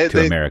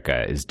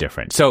America is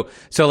different. So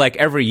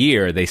every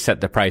year they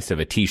set the price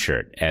of a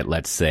T-shirt at,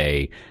 let's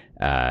say,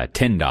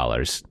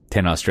 $10,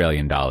 10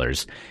 Australian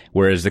dollars,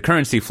 whereas the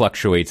currency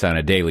fluctuates on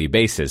a daily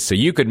basis. So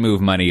you could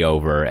move money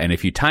over, and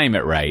if you time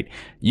it right,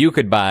 you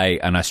could buy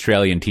an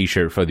Australian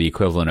T-shirt for the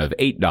equivalent of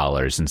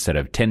 $8 instead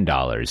of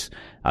 $10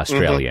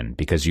 Australian,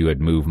 because you would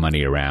move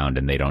money around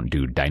and they don't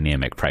do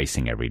dynamic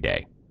pricing every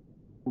day.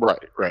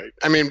 Right.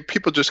 I mean,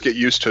 people just get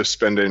used to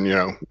spending,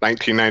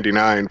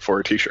 $19.99 for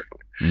a T-shirt.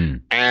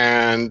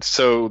 And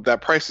so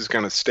that price is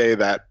going to stay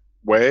that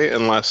way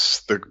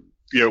unless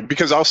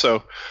because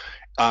also,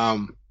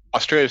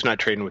 Australia's not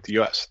trading with the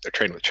U.S. They're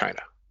trading with China.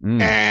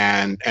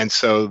 And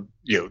so,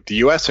 the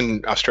U.S.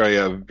 and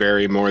Australia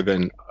vary more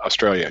than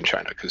Australia and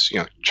China because,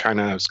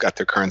 China has got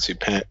their currency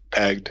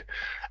pegged.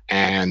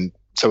 And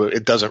so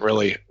it doesn't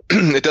really,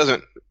 it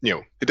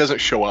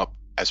doesn't show up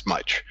as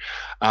much.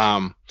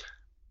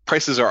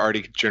 Prices are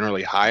already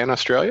generally high in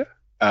Australia.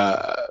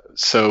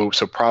 So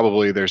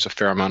probably there's a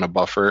fair amount of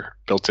buffer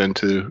built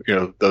into,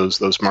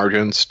 those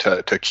margins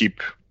to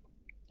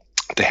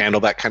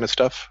handle that kind of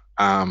stuff.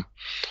 But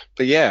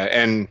yeah,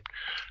 and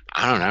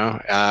I don't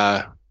know,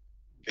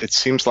 it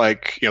seems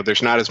like,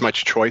 there's not as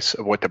much choice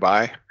of what to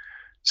buy.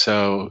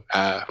 So,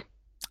 I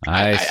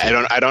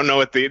don't know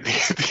what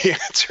the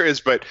answer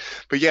is, but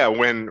yeah,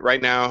 when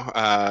right now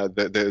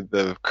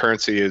the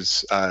currency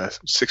is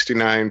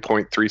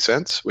 69.3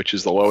 cents, which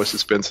is the lowest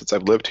it's been since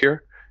I've lived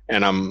here,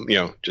 and I'm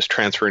just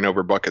transferring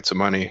over buckets of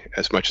money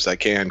as much as I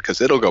can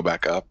because it'll go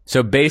back up.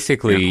 So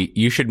basically,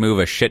 you should move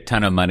a shit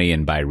ton of money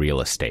and buy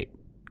real estate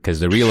because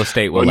the real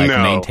estate will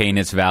maintain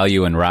its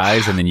value and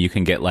rise, and then you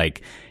can get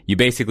you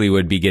basically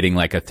would be getting a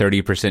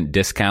 30%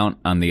 discount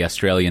on the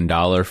Australian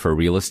dollar for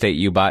real estate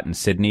you bought in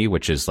Sydney,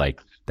 which is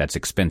that's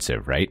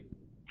expensive, right?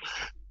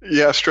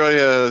 Yeah,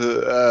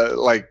 Australia,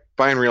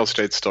 buying real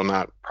estate's still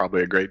not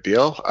probably a great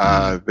deal.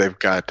 They've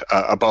got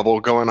a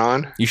bubble going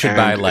on. You should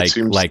buy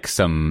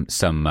some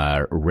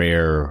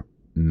rare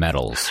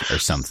metals or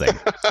something.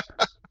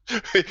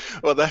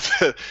 Well, that's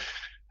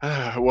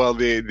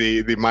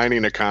the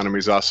mining economy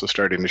is also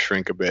starting to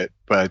shrink a bit,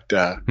 but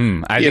I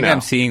think I'm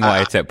seeing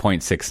why it's at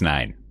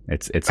 0.69.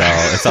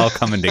 It's all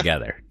coming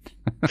together.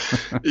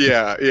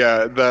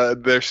 Yeah.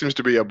 There seems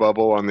to be a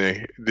bubble on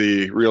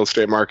the real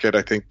estate market.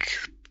 I think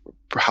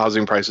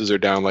housing prices are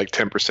down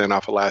 10%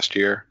 off of last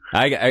year.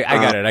 I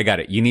got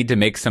it. You need to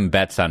make some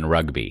bets on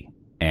rugby,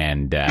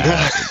 and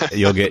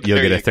you'll get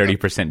a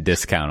 30%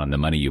 discount on the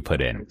money you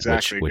put in.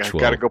 Exactly.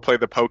 Got to go play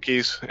the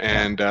pokies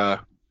and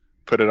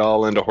put it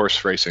all into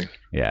horse racing.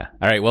 Yeah.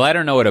 All right. Well, I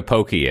don't know what a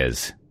pokey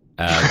is,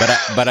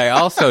 but I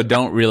also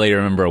don't really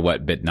remember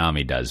what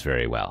Bitnami does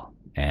very well.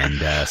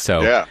 And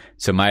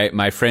so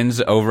my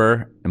friends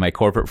my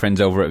corporate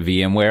friends over at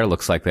VMware,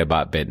 looks like they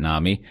bought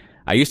Bitnami.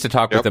 I used to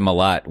talk with them a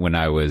lot when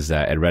I was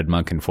at Red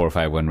Monk and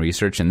 451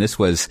 Research, and this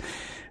was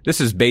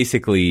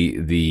basically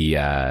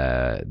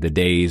the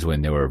days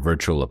when there were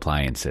virtual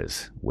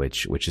appliances,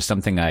 which is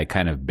something I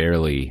kind of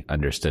barely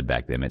understood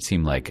back then. It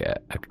seemed like a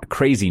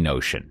crazy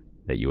notion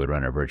that you would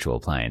run a virtual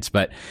appliance,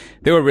 but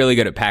they were really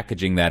good at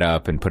packaging that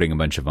up and putting a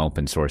bunch of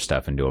open source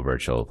stuff into a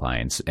virtual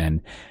appliance.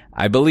 And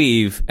I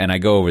believe, and I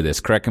go over this,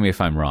 correct me if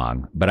I'm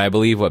wrong, but I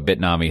believe what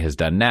Bitnami has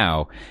done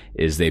now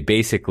is they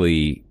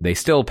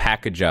still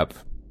package up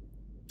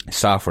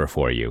software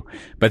for you,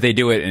 but they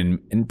do it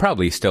in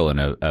probably still in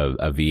a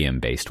VM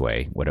based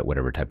way,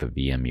 whatever type of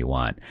VM you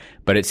want.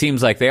 But it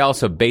seems like they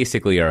also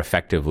basically are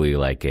effectively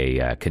like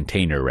a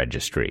container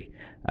registry,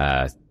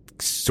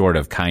 sort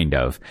of, kind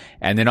of.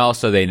 And then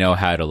also they know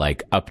how to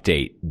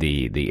update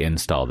the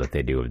install that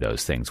they do of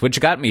those things, which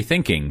got me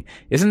thinking,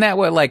 isn't that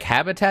what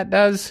Habitat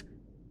does?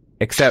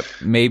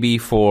 Except maybe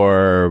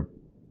for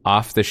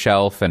off the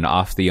shelf and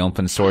off the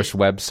open source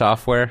web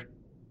software?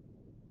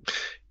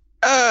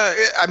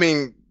 I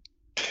mean,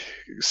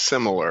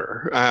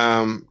 similar.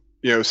 So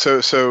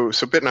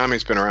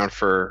Bitnami's been around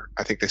for,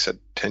 I think they said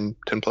 10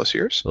 plus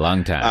years.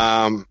 Long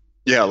time.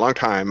 Yeah, a long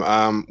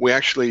time. We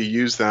actually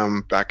used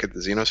them back at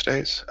the Xenos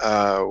days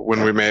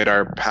when we made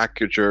our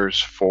packagers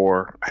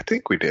for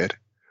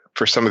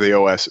some of the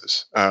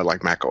OSs,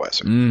 like Mac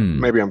OS.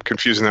 Maybe I'm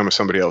confusing them with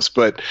somebody else.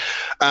 But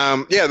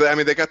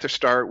they got their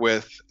start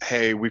with,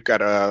 hey, we've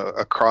got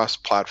a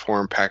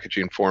cross-platform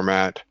packaging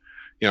format,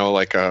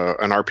 like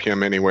an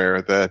RPM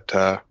Anywhere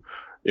that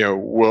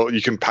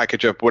you can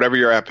package up whatever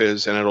your app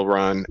is and it'll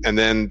run. And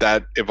then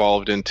that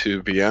evolved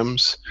into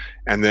VMs,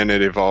 and then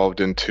it evolved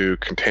into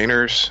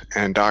containers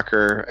and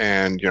Docker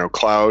and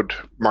cloud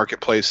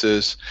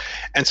marketplaces.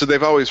 And so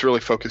they've always really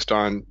focused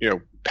on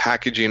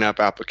packaging up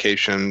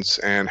applications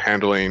and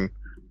handling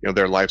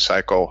their life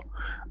cycle.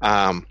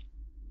 If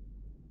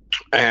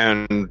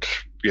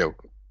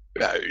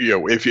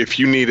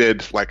you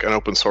needed an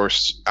open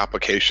source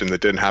application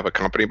that didn't have a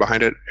company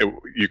behind it,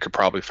 you could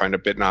probably find a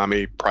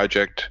Bitnami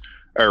project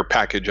or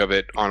package of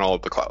it on all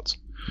of the clouds.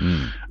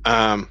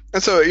 And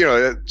so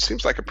it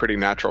seems like a pretty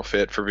natural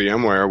fit for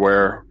VMware,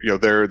 where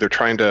they're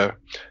trying to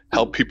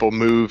help people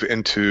move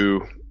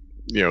into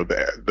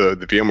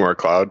the VMware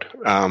cloud,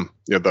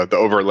 the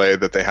overlay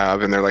that they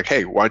have, and they're like,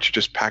 hey, why don't you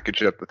just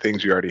package up the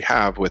things you already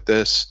have with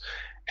this,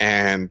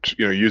 and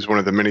use one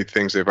of the many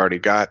things they've already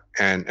got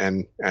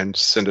and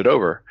send it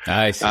over.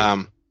 I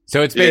see.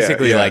 So it's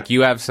basically like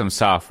you have some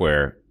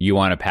software you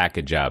want to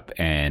package up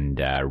and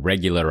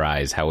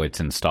regularize how it's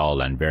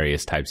installed on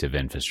various types of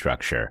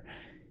infrastructure.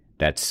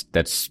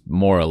 That's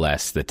more or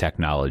less the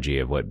technology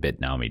of what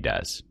Bitnami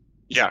does.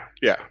 Yeah.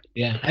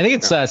 I think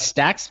it's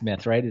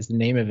Stacksmith, right? Is the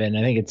name of it. And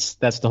I think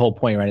that's the whole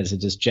point, right? Is it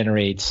just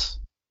generates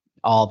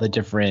all the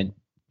different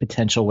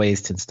potential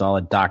ways to install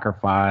it, Docker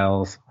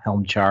files,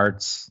 Helm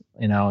charts,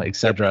 et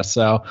cetera.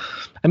 So,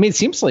 I mean, it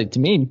seems like to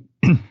me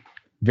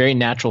very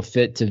natural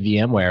fit to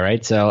VMware,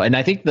 right? So, and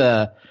I think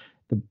the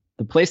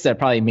place that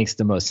probably makes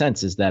the most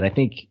sense is that I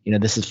think,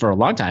 this is for a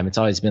long time. It's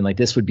always been like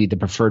this would be the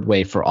preferred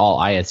way for all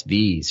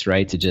ISVs,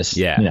 right? To just,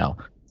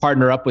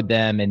 partner up with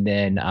them and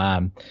then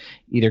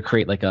either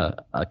create like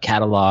a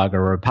catalog or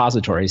a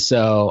repository.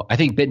 So I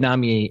think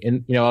Bitnami,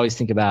 and I always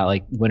think about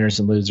like winners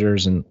and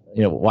losers and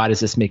why does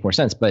this make more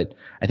sense? But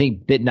I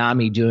think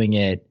Bitnami doing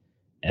it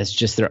as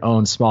just their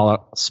own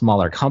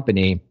smaller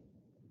company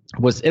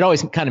it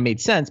always kind of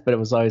made sense, but it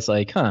was always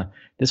like,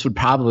 this would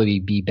probably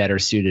be better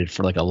suited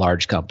for like a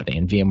large company,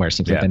 and VMware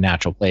seems like the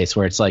natural place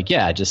where it's like,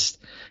 just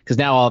because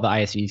now all the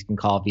ISVs can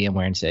call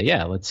VMware and say,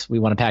 we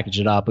want to package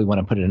it up. We want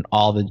to put it in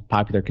all the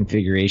popular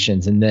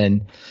configurations. And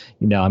then,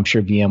 I'm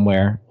sure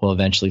VMware will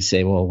eventually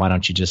say, well, why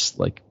don't you just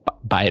like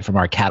buy it from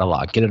our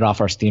catalog, get it off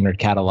our standard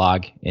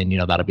catalog. And,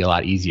 that'll be a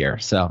lot easier.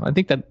 So I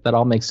think that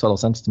all makes total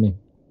sense to me.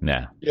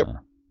 Yeah. Yep.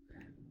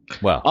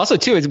 Well, also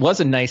too, it was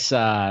a nice,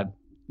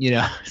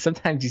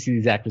 sometimes you see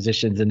these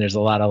acquisitions and there's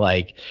a lot of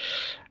like,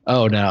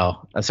 oh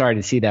no, I'm sorry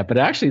to see that. But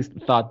I actually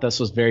thought this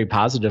was very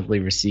positively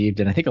received.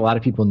 And I think a lot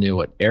of people knew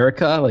what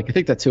Erica, I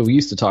think that's who we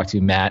used to talk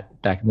to,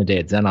 Matt, back in the day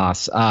at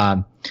Xenos.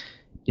 I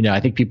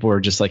think people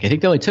were just like, I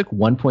think they only took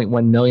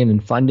 1.1 million in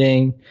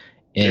funding.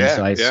 And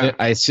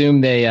I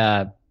assume they,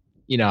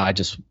 I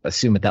just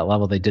assume at that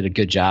level they did a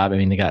good job. I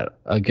mean, they got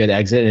a good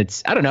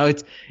exit. I don't know.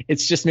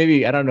 It's just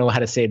maybe, I don't know how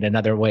to say it in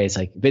another way. It's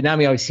like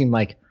Bitnami always seemed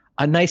like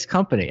a nice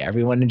company.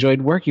 Everyone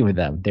enjoyed working with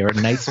them. They were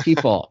nice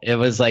people. It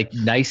was like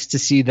nice to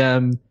see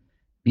them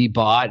be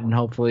bought, and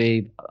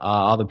hopefully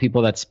all the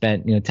people that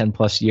spent 10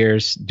 plus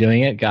years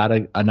doing it got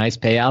a nice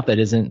payout that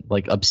isn't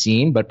like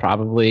obscene, but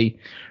probably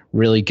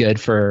really good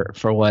for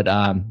what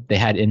they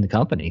had in the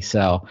company.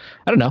 So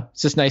I don't know.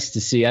 It's just nice to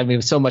see. I mean,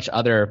 with so much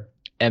other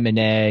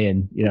M&A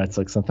and it's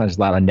like sometimes a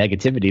lot of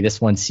negativity. This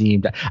one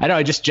seemed,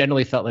 I just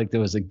generally felt like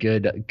there was a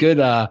good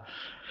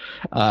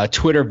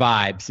Twitter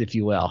vibes, if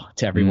you will,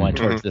 to everyone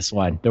towards this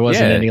one. There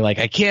wasn't any like,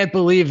 I can't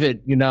believe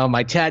it,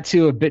 my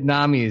tattoo of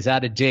Bitnami is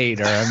out of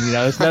date, or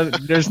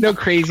there's no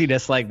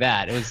craziness like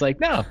that. It was like,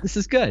 no, this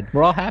is good.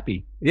 We're all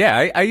happy.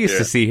 Yeah, I used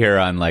to see her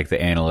on like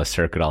the analyst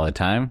circuit all the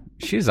time.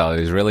 She's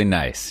always really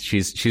nice.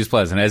 She's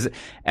pleasant,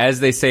 as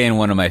they say in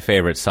one of my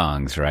favorite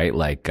songs, right?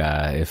 Like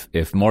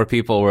if more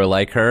people were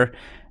like her,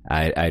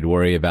 I'd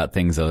worry about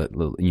things,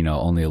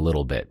 only a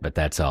little bit, but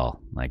that's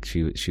all. Like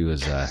she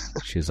was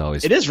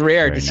always. It is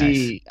rare to nice.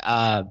 See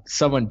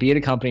someone be at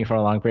a company for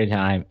a long period of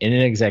time in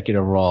an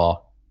executive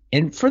role,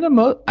 and for the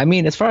most,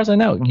 as far as I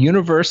know,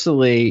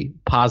 universally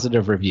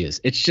positive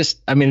reviews. It's just,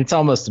 it's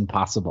almost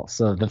impossible.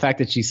 So the fact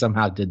that she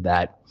somehow did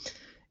that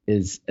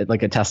is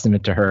like a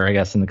testament to her, I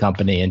guess, in the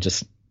company and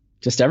just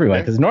everyone.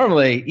 Because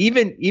normally,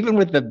 even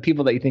with the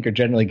people that you think are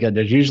generally good,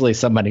 there's usually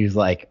somebody who's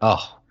like,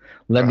 oh.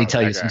 Let me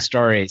tell you some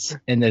stories.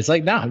 And it's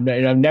like, no,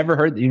 I've never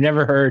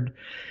heard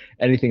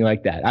anything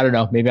like that. I don't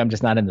know. Maybe I'm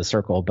just not in the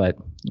circle, but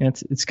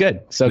it's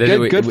good. So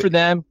good for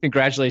them.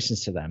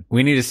 Congratulations to them.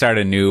 We need to start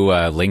a new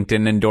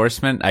LinkedIn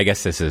endorsement. I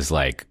guess this is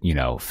like,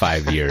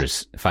 5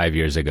 years. 5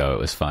 years ago, it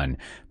was fun.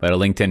 But a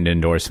LinkedIn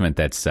endorsement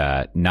that's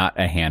not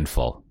a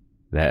handful.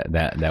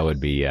 That would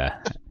be,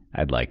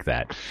 I'd like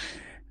that.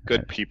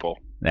 Good people.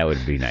 That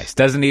would be nice.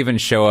 Doesn't even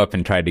show up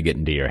and try to get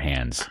into your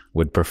hands.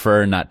 Would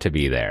prefer not to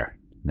be there.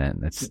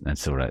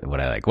 That's what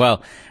I like.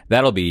 Well,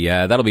 that'll be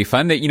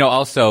fun. That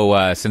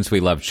also since we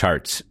love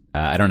charts,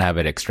 I don't have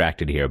it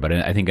extracted here, but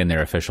I think in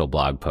their official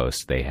blog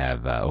post they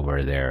have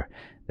over there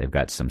they've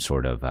got some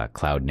sort of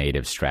cloud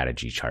native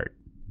strategy chart.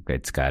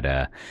 It's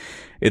a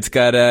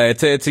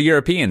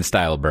European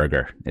style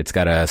burger. It's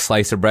got a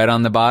slice of bread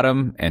on the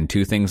bottom and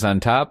two things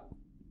on top.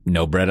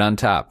 No bread on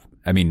top.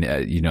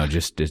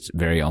 Just it's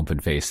very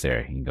open faced there.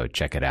 You can go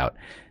check it out.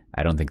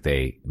 I don't think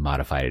they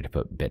modified it to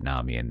put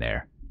Bitnami in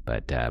there.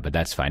 But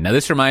that's fine. Now,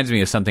 this reminds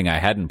me of something I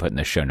hadn't put in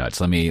the show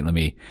notes. Let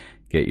me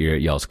get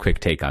y'all's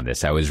quick take on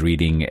this. I was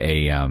reading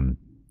a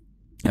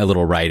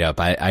little write up.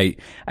 I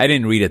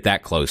didn't read it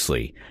that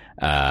closely,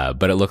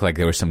 but it looked like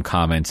there were some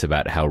comments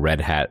about how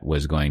Red Hat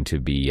was going to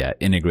be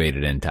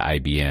integrated into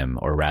IBM,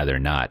 or rather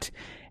not.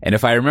 And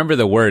if I remember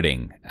the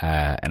wording,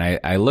 and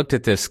I looked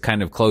at this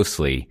kind of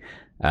closely,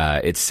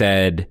 it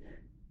said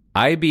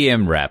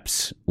IBM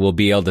reps will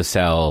be able to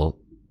sell.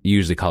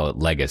 Usually call it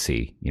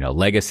legacy,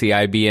 legacy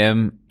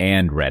IBM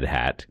and Red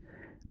Hat,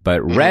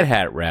 but Red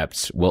Hat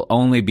reps will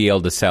only be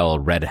able to sell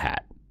Red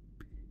Hat.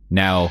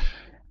 Now,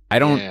 I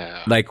don't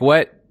like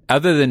what,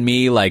 other than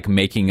me, like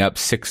making up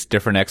 6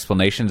 different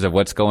explanations of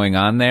what's going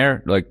on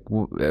there. Like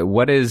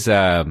what's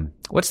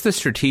the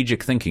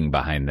strategic thinking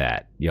behind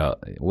that?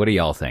 What do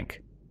y'all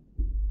think?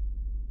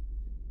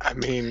 I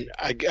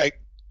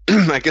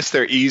guess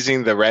they're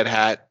easing the Red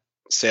Hat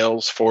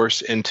sales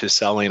force into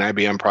selling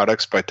IBM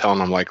products by telling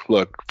them, like,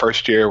 look,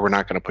 first year we're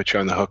not going to put you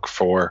on the hook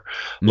for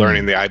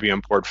learning the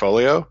IBM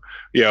portfolio.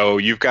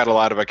 You've got a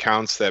lot of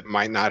accounts that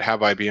might not have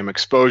IBM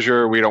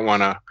exposure. We don't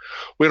want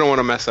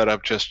to mess that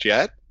up just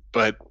yet.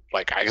 But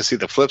like, I can see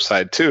the flip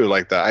side too.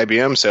 Like the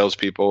IBM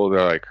salespeople,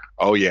 they're like,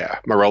 oh yeah,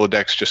 my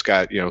Rolodex just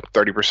got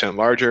 30%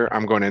 larger.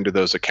 I'm going into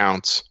those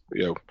accounts.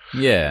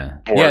 Yeah.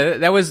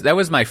 That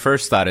was my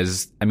first thought.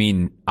 Is, I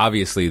mean,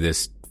 obviously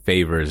this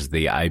favors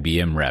the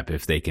IBM rep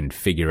if they can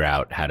figure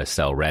out how to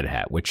sell Red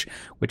Hat, which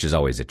is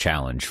always a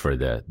challenge for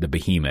the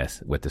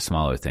behemoth with the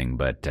smaller thing.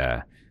 But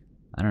I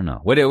don't know.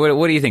 What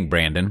do you think,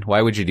 Brandon?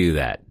 Why would you do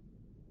that?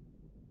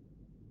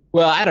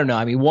 Well, I don't know.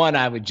 I mean, one,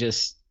 I would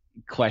just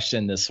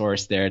question the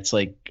source there. It's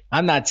like,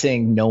 I'm not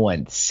saying no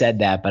one said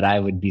that, but I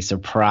would be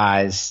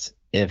surprised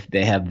if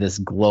they have this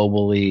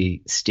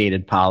globally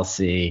stated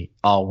policy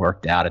all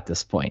worked out at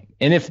this point.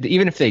 And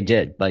even if they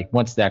did, like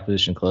once the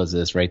acquisition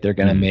closes, right, they're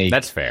going to make...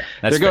 That's fair.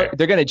 They're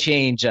going to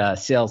change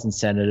sales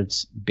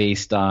incentives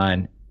based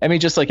on, I mean,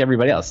 just like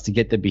everybody else, to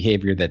get the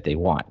behavior that they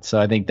want. So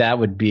I think that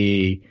would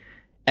be...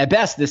 At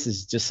best, this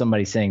is just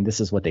somebody saying this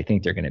is what they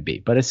think they're going to be.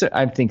 But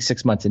I think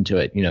 6 months into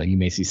it, you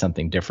may see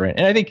something different.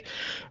 And I think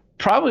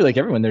probably like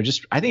everyone,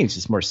 I think it's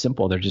just more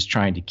simple. They're just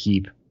trying to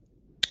keep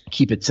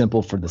it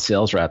simple for the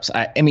sales reps.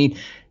 I mean,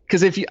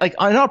 because if you like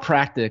on all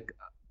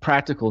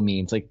practical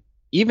means, like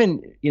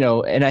even,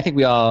 and I think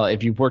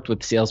if you've worked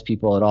with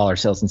salespeople at all or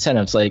sales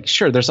incentives, like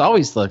sure, there's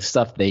always like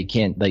stuff they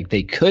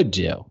could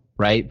do,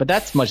 right? But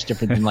that's much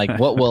different than like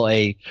what will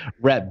a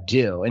rep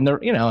do? And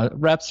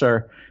reps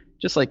are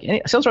just like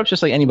sales reps,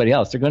 just like anybody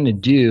else. They're going to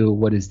do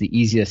what is the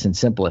easiest and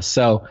simplest.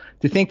 So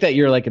to think that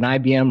you're like an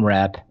IBM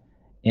rep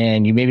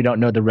and you maybe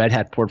don't know the Red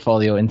Hat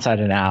portfolio inside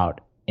and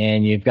out,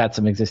 and you've got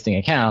some existing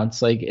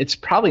accounts, like it's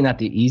probably not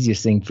the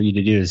easiest thing for you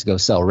to do is go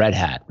sell Red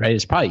Hat, right?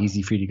 It's probably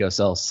easy for you to go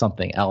sell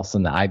something else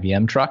in the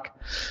IBM truck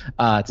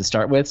to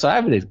start with. So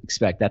I would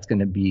expect that's going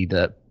to be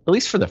at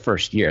least for the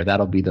first year,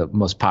 that'll be the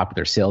most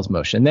popular sales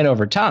motion. And then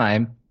over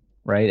time,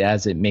 right,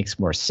 as it makes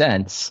more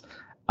sense,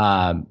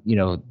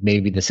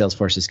 maybe the sales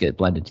forces get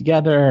blended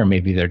together, or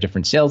maybe there are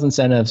different sales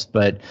incentives.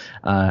 But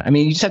I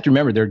mean, you just have to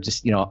remember they're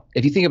just,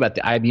 if you think about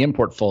the IBM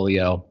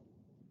portfolio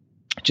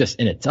just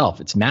in itself,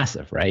 it's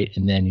massive, right?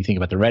 And then you think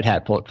about the Red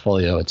Hat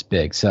portfolio, it's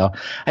big. So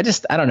I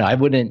don't know. I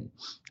wouldn't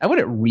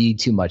read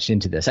too much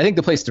into this. I think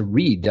the place to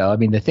read, though, I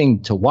mean, the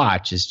thing to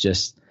watch is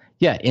just,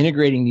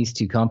 integrating these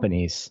two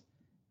companies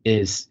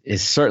is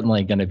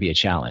certainly going to be a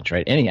challenge,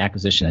 right? Any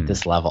acquisition at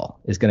this level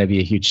is going to be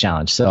a huge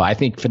challenge. So I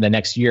think for the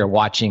next year,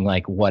 watching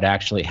like what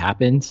actually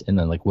happens and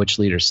then like which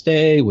leaders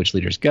stay, which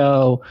leaders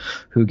go,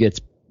 who gets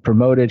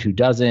promoted, who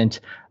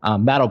doesn't,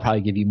 that'll probably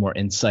give you more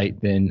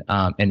insight than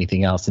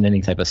anything else in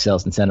any type of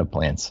sales incentive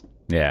plans.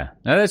 Yeah,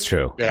 no, that's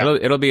true. Yeah.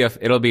 It'll be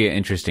an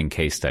interesting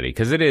case study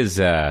because it is.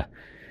 I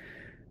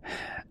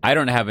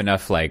don't have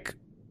enough like.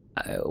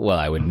 Well,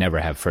 I would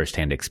never have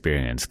firsthand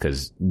experience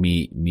because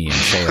me and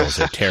sales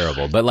are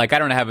terrible. But like, I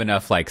don't have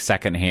enough like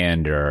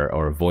secondhand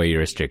or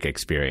voyeuristic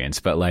experience.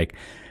 But like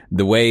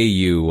the way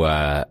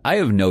I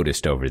have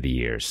noticed over the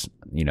years,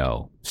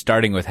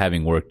 starting with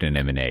having worked in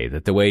M&A,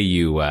 that the way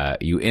you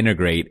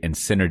integrate and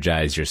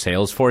synergize your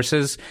sales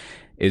forces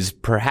is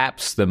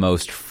perhaps the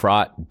most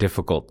fraught,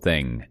 difficult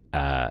thing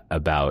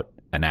about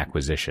an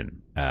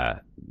acquisition.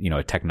 A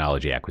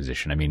technology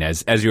acquisition. I mean,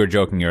 as you were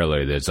joking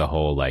earlier, there's a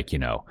whole like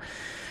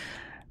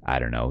I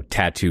don't know,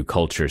 tattoo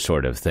culture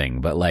sort of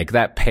thing. But like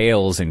that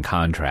pales in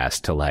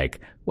contrast to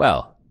like,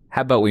 well,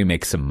 how about we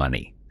make some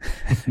money?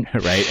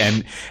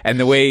 Right. And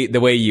the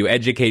way you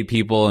educate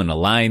people and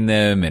align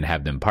them and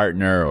have them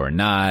partner or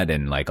not.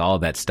 And like all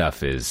that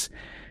stuff is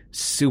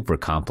super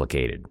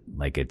complicated.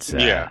 Like it's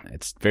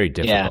very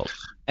difficult. Yeah.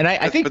 And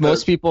I think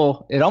most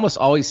people, it almost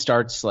always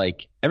starts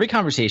like every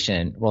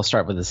conversation will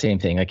start with the same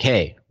thing. Like,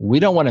 hey, we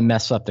don't want to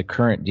mess up the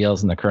current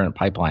deals in the current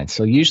pipeline.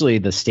 So usually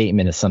the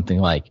statement is something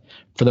like,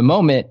 for the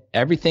moment,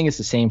 everything is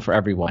the same for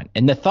everyone.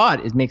 And the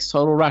thought, it makes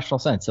total rational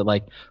sense that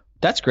like,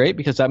 that's great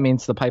because that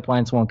means the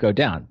pipelines won't go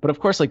down. But of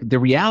course, like the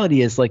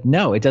reality is like,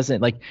 no, it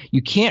doesn't. Like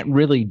you can't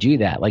really do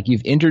that. Like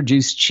you've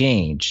introduced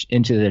change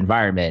into the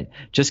environment.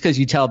 Just because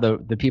you tell the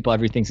people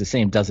everything's the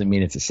same doesn't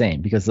mean it's the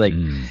same. Because like,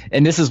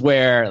 and this is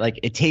where like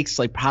it takes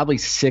like probably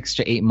 6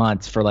 to 8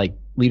 months for like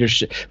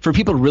leadership, for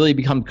people to really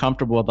become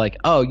comfortable with like,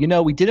 oh,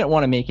 we didn't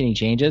want to make any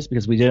changes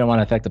because we didn't want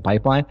to affect the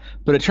pipeline.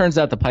 But it turns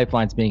out the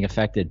pipeline's being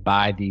affected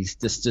by this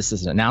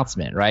as an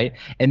announcement, right?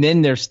 And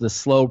then there's the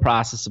slow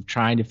process of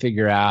trying to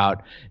figure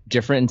out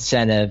different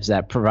incentives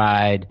that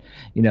provide,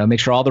 make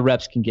sure all the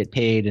reps can get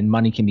paid and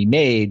money can be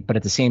made, but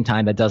at the same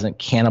time, that doesn't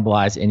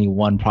cannibalize any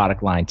one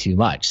product line too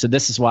much. So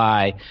this is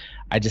why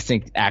I just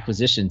think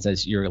acquisitions,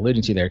 as you're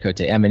alluding to there,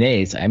 Cote,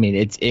 M&As, I mean,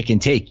 it can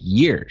take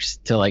years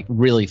to like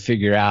really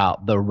figure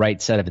out the right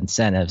set of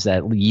incentives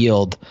that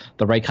yield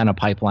the right kind of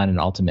pipeline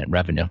and ultimate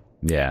revenue.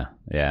 Yeah.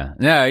 Well,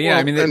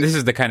 I mean, this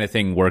is the kind of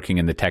thing working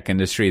in the tech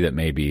industry that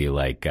maybe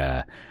like,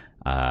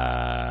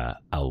 I'll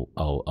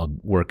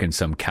work in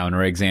some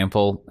counter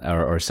example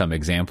or some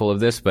example of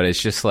this, but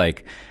it's just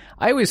like,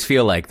 I always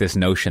feel like this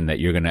notion that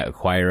you're going to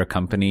acquire a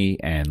company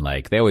and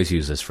like they always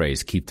use this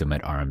phrase, keep them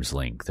at arm's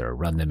length or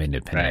run them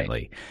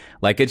independently. Right.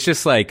 Like, it's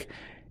just like,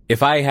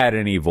 if I had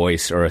any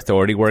voice or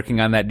authority working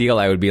on that deal,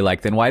 I would be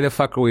like, then why the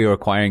fuck are we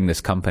acquiring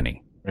this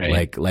company?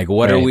 Right. Like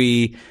what are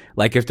we,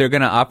 like if they're going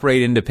to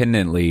operate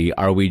independently,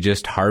 are we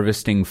just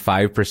harvesting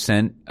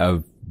 5%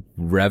 of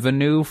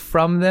revenue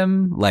from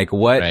them? Like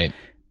what? Right.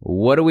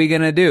 What are we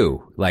going to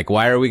do? Like,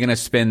 why are we going to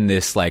spend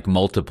this like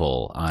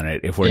multiple on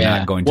it if we're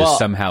not going to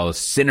somehow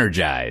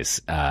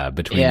synergize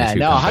between the two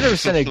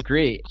companies? 100%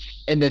 agree.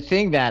 And the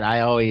thing that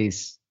I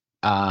always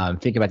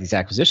think about these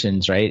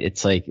acquisitions, right?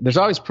 It's like there's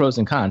always pros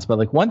and cons, but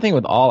like one thing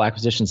with all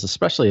acquisitions,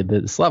 especially at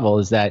this level,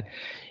 is that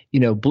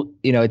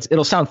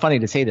it'll sound funny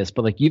to say this,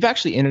 but like you've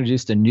actually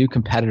introduced a new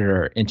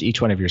competitor into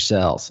each one of your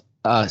sales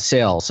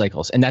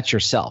cycles, and that's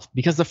yourself.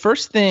 Because the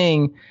first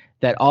thing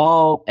that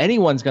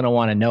anyone's going to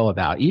want to know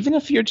about, even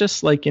if you're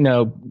just like,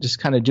 just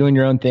kind of doing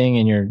your own thing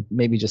and you're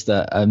maybe just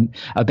a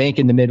bank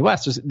in the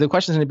Midwest, the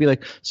question is going to be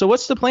like, so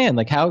what's the plan?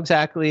 Like how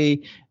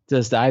exactly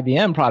does the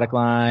IBM product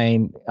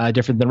line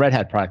different than the Red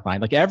Hat product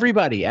line? Like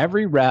everybody,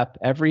 every rep,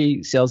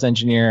 every sales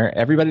engineer,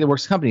 everybody that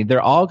works in the company,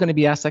 they're all going to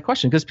be asked that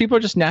question because people are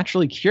just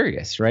naturally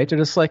curious, right? They're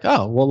just like,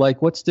 oh, well,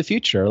 like what's the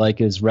future? Like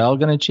is RHEL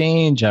going to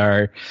change?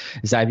 Or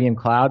is IBM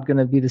Cloud going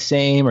to be the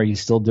same? Are you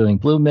still doing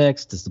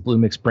Bluemix? Does the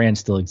Bluemix brand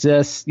still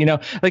exist?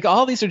 Like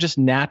all these are just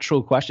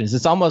natural questions.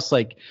 It's almost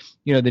like,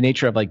 the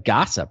nature of like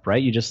gossip,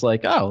 right? You just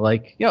like, oh,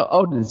 like,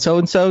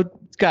 so-and-so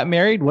got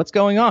married, what's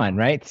going on,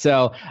 right?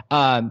 So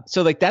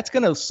like that's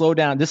going to slow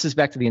down. This is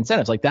back to the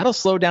incentives. Like that'll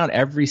slow down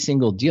every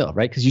single deal,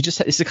 right? Because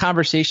it's a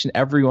conversation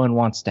everyone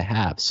wants to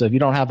have. So if you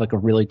don't have like a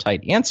really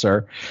tight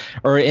answer,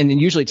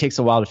 and usually it takes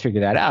a while to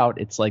figure that out,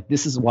 it's like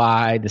this is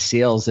why the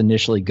sales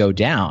initially go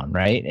down,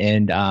 right?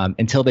 And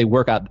until they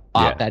work out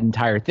that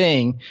entire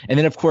thing, and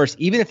then of course,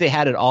 even if they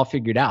had it all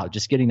figured out,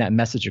 just getting that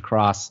message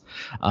across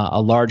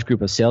a large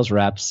group of sales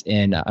reps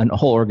and a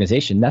whole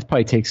organization, that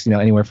probably takes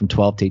anywhere from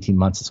 12 to 18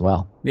 months as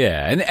well.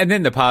 Yeah. And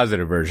then the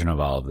positive version of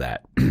all of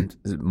that,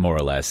 more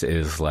or less,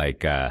 is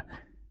like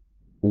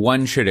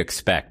one should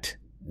expect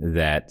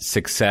that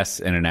success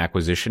in an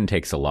acquisition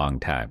takes a long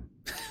time,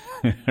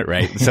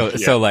 right?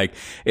 So like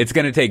it's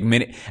going to take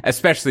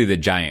especially the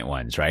giant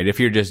ones, right? If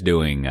you're just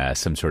doing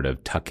some sort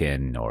of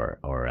tuck-in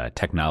or a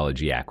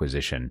technology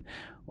acquisition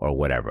or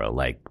whatever,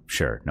 like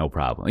sure, no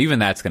problem. Even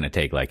that's going to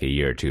take like a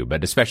year or two,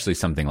 but especially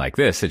something like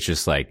this, it's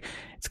just like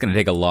it's going to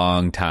take a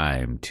long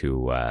time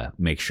to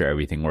make sure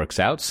everything works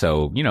out.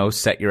 So,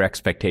 set your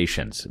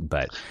expectations.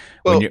 But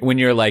when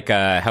you're like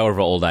however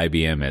old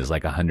IBM is,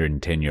 like a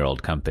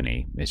 110-year-old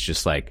company, it's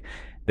just like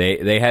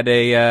they had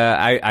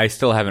I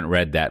still haven't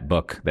read that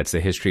book. That's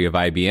the history of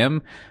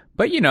IBM.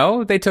 But,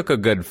 they took a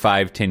good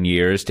 5-10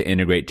 years to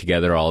integrate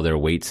together all their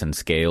weights and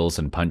scales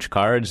and punch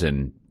cards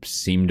and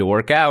seemed to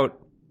work out.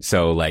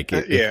 So like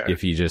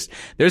if you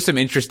there's some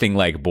interesting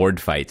like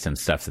board fights and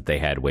stuff that they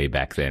had way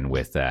back then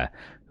with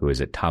who is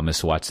it,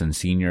 Thomas Watson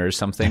Sr. or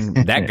something?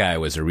 That guy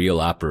was a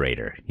real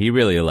operator. He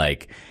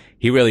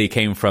really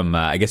came from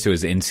I guess it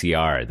was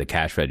NCR, the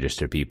cash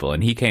register people,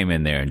 and he came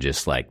in there and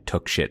just like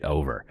took shit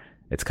over.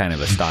 It's kind of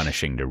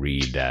astonishing to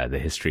read the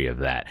history of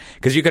that,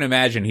 because you can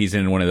imagine he's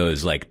in one of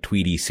those like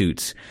tweedy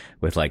suits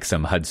with like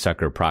some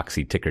Hudsucker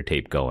proxy ticker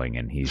tape going,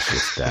 and he's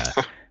just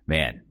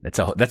man, that's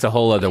a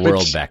whole other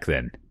world back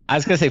then. I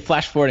was going to say,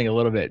 flash forwarding a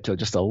little bit to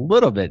just a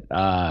little bit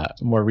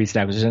more recent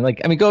acquisition. Like,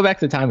 I mean, go back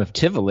to the time of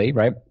Tivoli,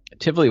 right?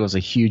 Tivoli was a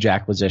huge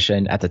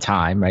acquisition at the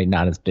time, right?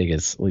 Not as big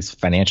as, at least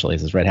financially,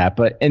 as Red Hat,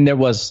 and there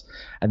was,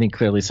 I think,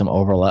 clearly some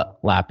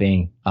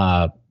overlapping,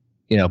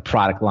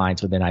 product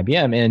lines within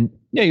IBM. And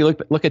you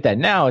look at that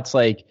now, it's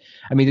like,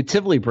 I mean, the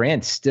Tivoli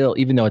brand still,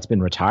 even though it's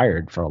been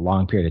retired for a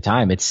long period of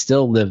time, it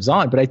still lives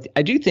on. But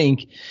I do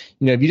think,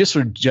 if you just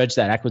sort of judge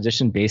that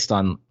acquisition based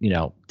on,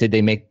 did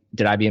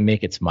IBM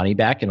make its money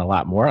back and a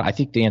lot more? I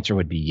think the answer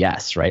would be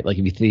yes, right? Like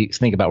if you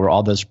think about where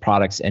all those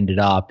products ended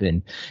up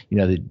and,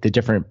 the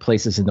different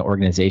places in the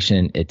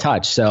organization it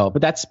touched. So,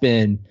 but that's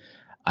been,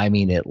 at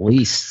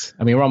least,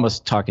 we're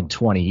almost talking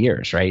 20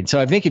 years, right? So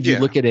I think if you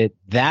look at it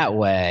that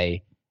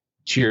way,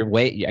 to your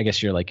weight, I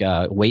guess you're like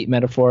a weight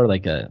metaphor,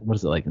 like what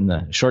is it, like in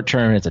the short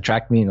term it's a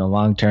track meet, in the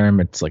long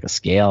term it's like a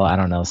scale. I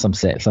don't know, some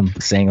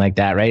saying like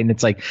that, right? And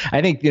it's like,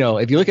 I think,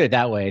 if you look at it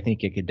that way, I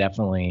think it could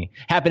definitely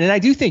happen. And I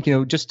do think,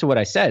 just to what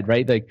I said,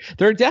 right? Like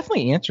there are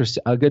definitely answers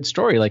to a good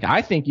story. Like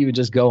I think you would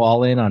just go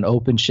all in on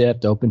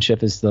OpenShift.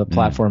 OpenShift is the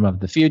platform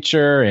of the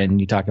future, and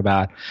you talk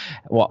about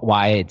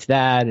why it's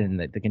that and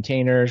the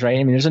containers,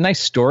 right? There's a nice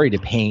story to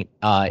paint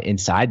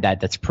inside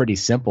that's pretty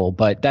simple,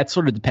 but that's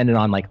sort of dependent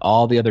on like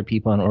all the other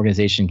people in an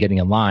organization getting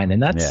in line,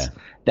 and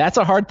that's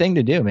a hard thing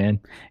to do, man.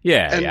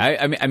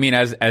 I mean,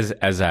 as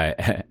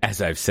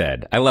I've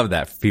said, I love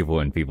that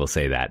when people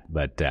say that.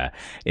 But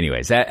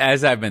anyways,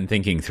 as I've been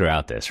thinking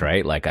throughout this,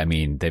 right? Like,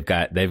 they've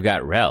got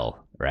RHEL,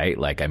 right?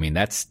 Like,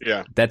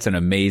 that's an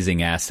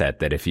amazing asset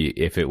that if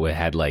it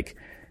had like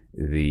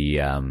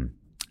the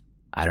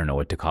I don't know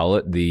what to call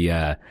it,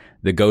 the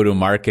go to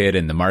market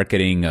and the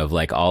marketing of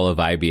like all of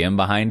IBM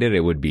behind it,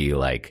 it would be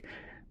like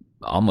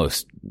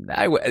almost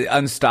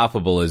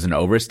unstoppable is an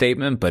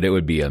overstatement, but it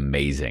would be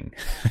amazing,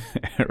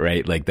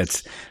 right? Like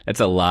that's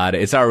a lot.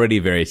 It's already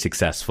very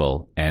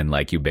successful and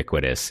like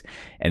ubiquitous.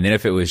 And then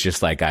if it was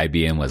just like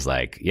IBM was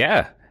like,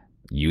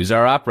 use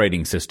our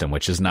operating system,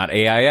 which is not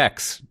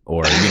AIX or,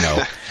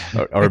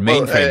 or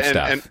mainframe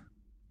stuff.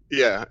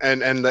 Yeah,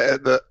 and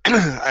the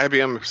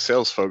IBM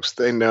sales folks,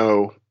 they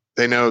know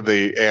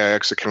the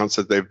AIX accounts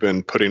that they've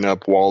been putting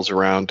up walls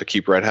around to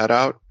keep Red Hat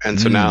out, and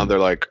so now they're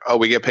like, oh,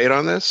 we get paid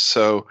on this.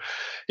 So,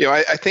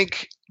 I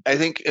think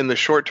in the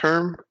short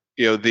term,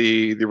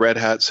 the Red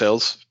Hat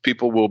sales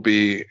people will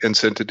be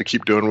incented to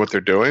keep doing what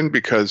they're doing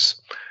because,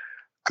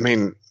 I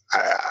mean,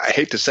 I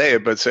hate to say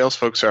it, but sales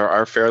folks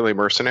are fairly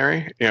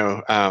mercenary.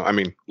 I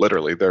mean,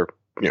 literally, they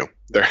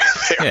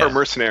are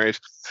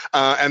mercenaries,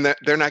 and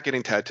they're not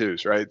getting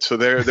tattoos, right? So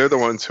they're the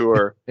ones who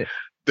are.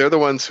 They're the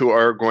ones who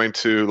are going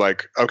to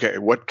like, okay,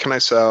 what can I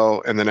sell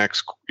in the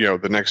next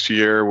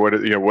year? What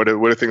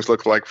do things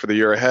look like for the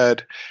year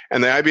ahead?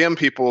 And the IBM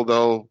people,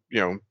 they'll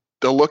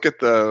look at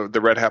the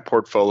Red Hat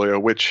portfolio,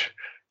 which,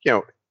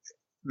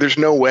 there's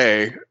no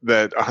way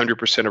that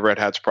 100% of Red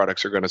Hat's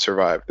products are going to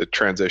survive the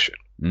transition,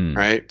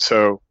 right?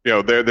 So,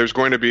 there's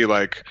going to be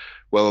like,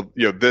 well,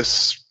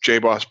 this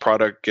JBoss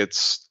product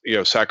gets,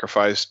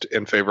 sacrificed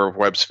in favor of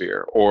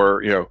WebSphere,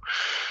 or,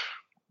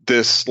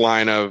 this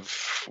line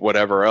of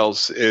whatever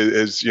else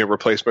is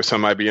replaced by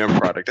some IBM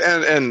product,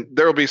 and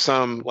there will be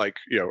some like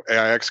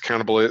AIX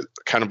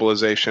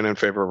cannibalization in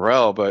favor of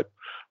RHEL, but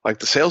like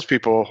the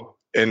salespeople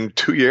in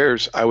 2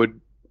 years,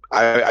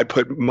 I'd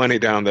put money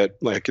down that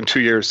like in 2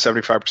 years,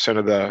 75%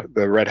 of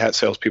the Red Hat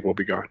salespeople will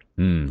be gone.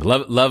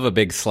 Love a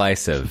big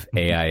slice of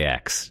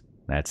AIX.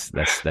 That's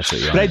what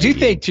you want. But I do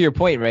think, to your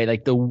point, right?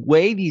 Like the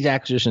way these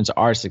acquisitions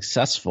are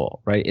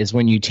successful, right, is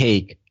when you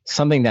take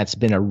something that's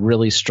been a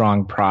really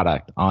strong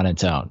product on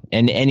its own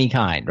in any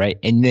kind, right?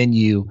 And then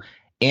you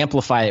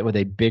amplify it with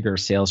a bigger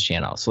sales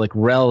channel. So like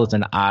RHEL is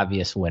an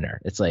obvious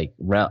winner. It's like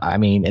RHEL, I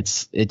mean,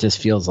 it just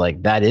feels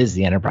like that is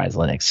the enterprise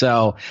Linux.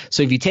 So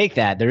if you take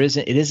that,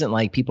 it isn't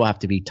like people have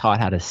to be taught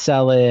how to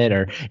sell it,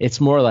 or it's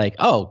more like,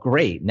 oh,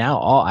 great.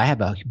 Now I have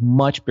a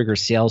much bigger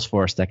sales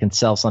force that can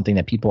sell something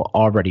that people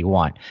already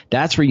want.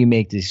 That's where you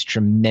make this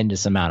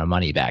tremendous amount of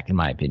money back, in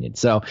my opinion.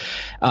 So,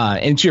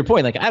 and to your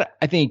point, like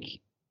I think,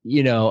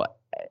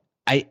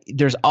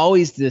 there's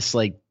always this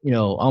like,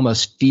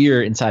 almost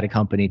fear inside a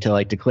company to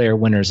like declare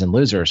winners and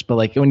losers. But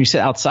like when you sit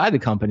outside the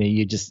company,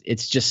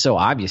 it's just so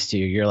obvious to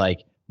you. You're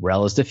like,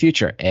 RHEL is the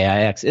future.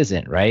 AIX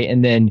isn't, right?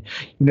 And then,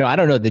 I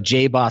don't know, the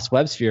JBoss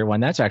WebSphere one,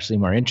 that's actually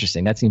more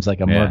interesting. That seems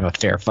like more of a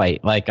fair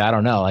fight. Like, I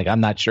don't know. Like,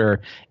 I'm not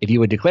sure if you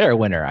would declare a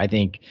winner. I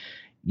think,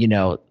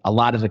 a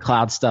lot of the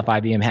cloud stuff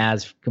IBM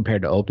has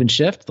compared to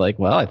OpenShift, like,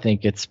 well, I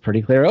think it's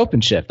pretty clear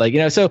OpenShift. Like,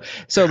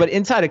 but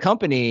inside a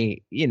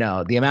company, the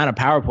amount of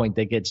PowerPoint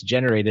that gets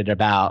generated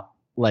about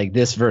like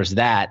this versus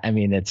that, I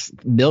mean, it's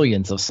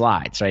millions of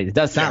slides, right? It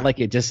does not like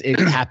it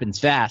happens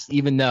fast,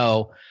 even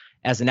though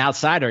as an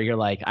outsider, you're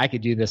like, I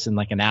could do this in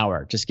like an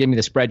hour. Just give me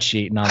the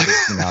spreadsheet and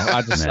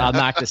I'll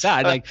knock this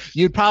out. Like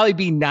you'd probably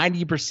be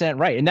 90%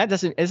 right. And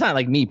it's not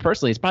like me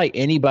personally. It's probably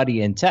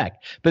anybody in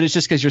tech, but it's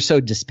just because you're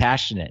so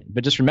dispassionate.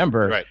 But just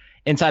remember,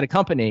 inside a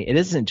company, it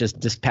isn't just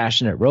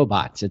dispassionate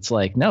robots. It's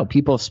like, no,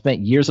 people have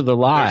spent years of their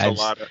lives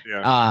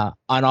on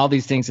all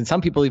these things. And some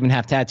people even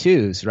have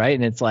tattoos, right?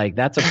 And it's like,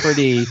 that's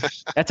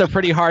a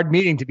pretty hard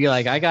meeting to be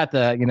like, I got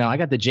the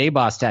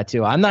JBoss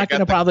tattoo. I'm not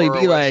going to probably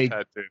be like,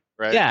 tattoo,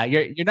 right? Yeah,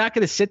 you're not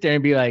going to sit there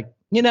and be like,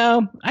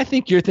 I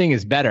think your thing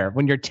is better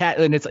when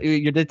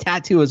the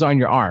tattoo is on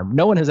your arm.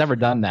 No one has ever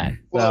done that.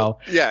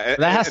 Well, so that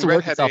has to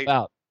work itself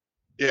out.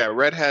 Yeah,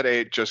 Red Hat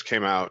 8 just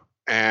came out,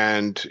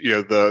 and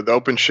the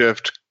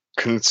OpenShift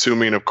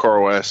consuming of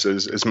CoreOS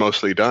is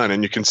mostly done,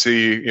 and you can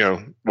see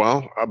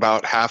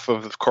about half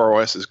of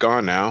CoreOS is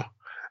gone now,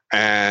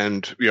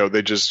 and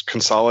they just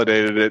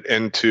consolidated it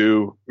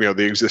into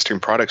the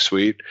existing product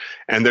suite,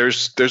 and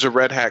there's a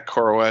Red Hat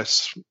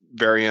CoreOS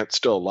variant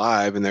still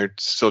live, and they're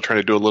still trying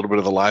to do a little bit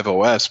of the live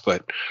OS,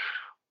 but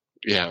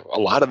a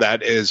lot of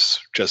that is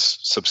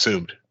just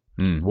subsumed.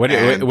 What's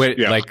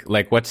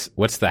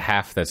the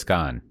half that's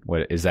gone?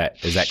 What is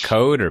that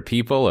code or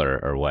people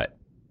or what?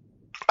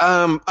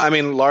 I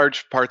mean,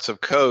 large parts of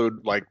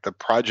code, like the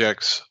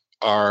projects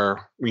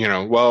are,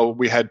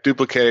 we had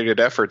duplicated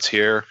efforts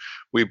here.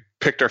 We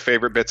picked our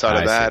favorite bits out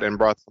of that and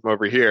brought them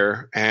over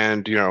here.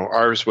 And,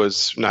 ours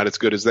was not as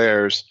good as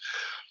theirs.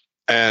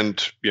 And,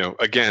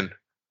 again,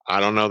 I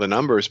don't know the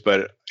numbers,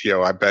 but,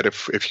 I bet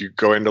if you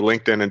go into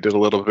LinkedIn and did a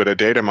little bit of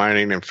data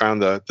mining and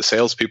found the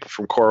salespeople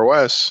from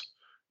CoreOS,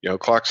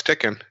 clock's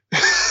ticking.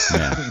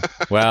 Yeah.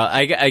 Well,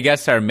 I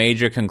guess our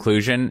major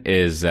conclusion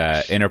is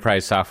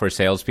enterprise software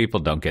salespeople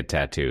don't get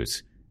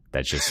tattoos.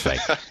 That's just like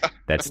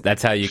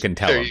that's how you can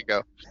tell. There you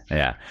go.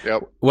 Yeah.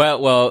 Yep.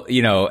 Well,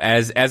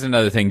 as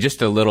another thing,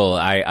 just a little.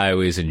 I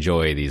always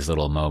enjoy these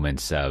little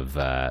moments of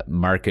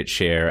market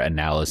share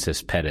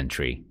analysis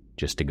pedantry,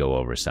 just to go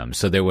over some.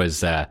 So there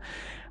was, I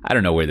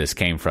don't know where this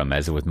came from,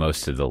 as with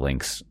most of the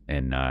links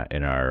in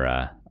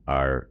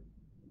our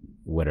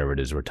whatever it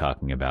is we're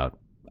talking about.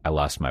 I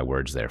lost my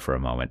words there for a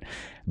moment,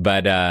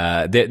 but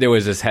there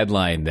was this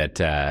headline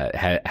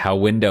that how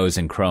Windows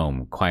and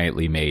Chrome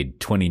quietly made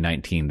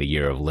 2019 the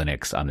year of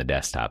Linux on the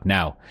desktop.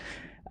 Now,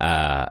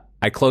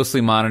 I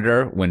closely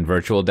monitor when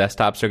virtual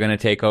desktops are going to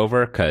take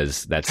over,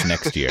 because that's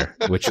next year,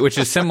 which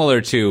is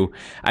similar to,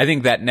 I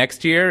think that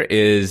next year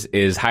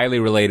is highly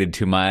related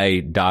to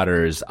my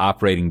daughter's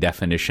operating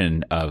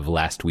definition of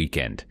last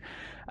weekend.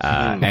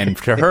 And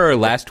to her,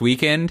 last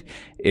weekend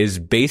is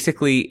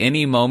basically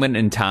any moment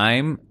in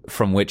time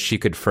from which she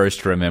could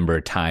first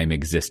remember time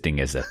existing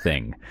as a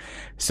thing.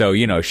 So,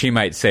 she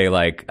might say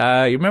like,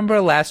 you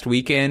remember last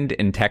weekend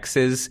in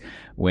Texas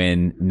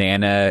when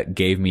Nana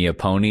gave me a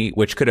pony,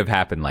 which could have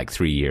happened like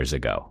 3 years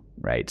ago,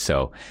 right?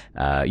 So,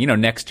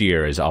 next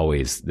year is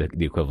always the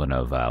equivalent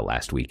of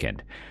last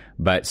weekend.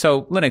 But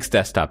so Linux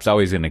desktop's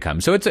always going to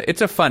come. So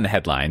it's a fun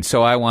headline.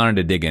 So I wanted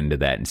to dig into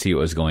that and see what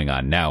was going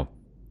on. Now,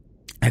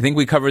 I think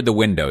we covered the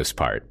Windows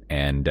part,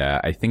 and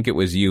I think it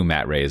was you,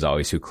 Matt Ray, as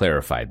always, who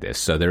clarified this.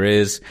 So there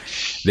is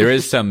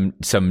some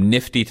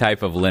nifty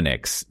type of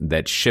Linux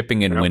that's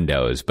shipping in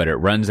Windows, but it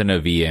runs in a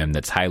VM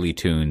that's highly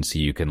tuned, so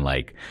you can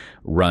like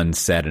run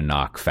sed and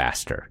awk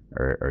faster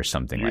or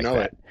something like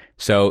that.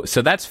 So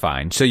that's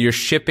fine. So you're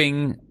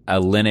shipping a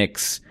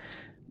Linux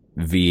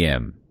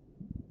VM.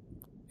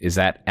 Is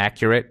that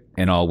accurate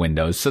in all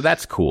Windows? So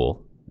that's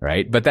cool,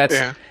 right? But that's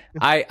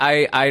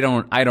I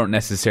don't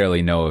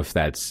necessarily know if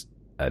that's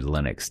a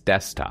Linux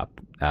desktop.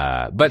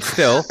 But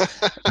still,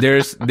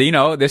 there's,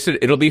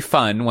 it'll be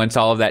fun once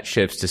all of that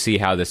ships to see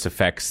how this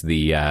affects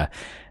the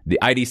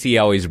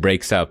IDC always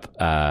breaks out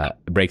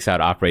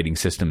operating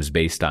systems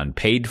based on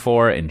paid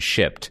for and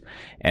shipped.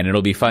 And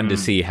it'll be fun to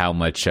see how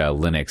much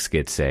Linux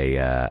gets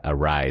a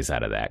rise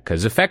out of that.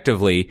 Cause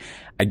effectively,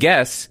 I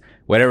guess,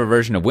 whatever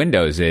version of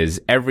Windows is,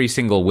 every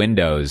single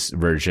Windows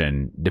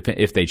version,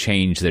 if they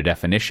change their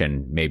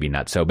definition, maybe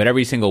not so, but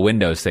every single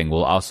Windows thing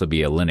will also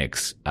be a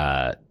Linux,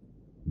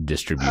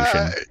 distribution.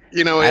 I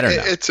don't know.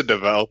 It's a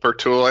developer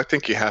tool. I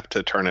think you have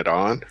to turn it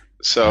on.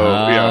 So,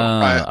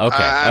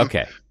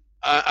 okay.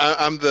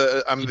 I'm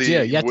the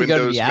you have to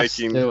go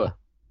to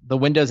the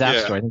Windows App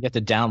Store. I think you have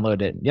to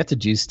download it. You have to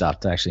do stuff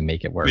to actually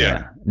make it work.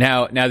 Yeah.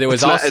 Now there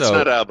was it's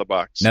not out of the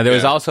box. Now there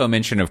was also a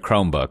mention of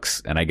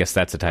Chromebooks, and I guess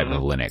that's a type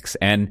of Linux.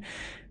 And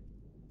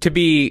to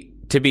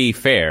be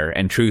fair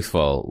and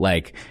truthful,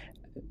 like,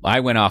 I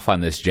went off on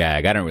this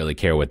jag. I don't really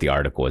care what the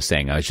article was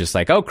saying. I was just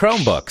like, oh,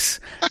 Chromebooks.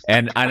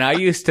 and I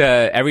used to,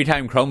 every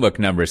time Chromebook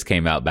numbers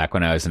came out back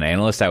when I was an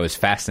analyst, I was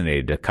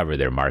fascinated to cover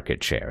their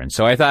market share. And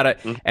so I thought,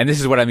 and this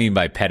is what I mean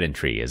by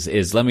pedantry,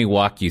 is let me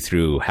walk you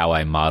through how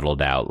I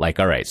modeled out, like,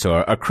 all right, so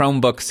are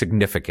Chromebook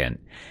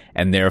significant?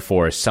 And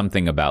therefore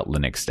something about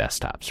Linux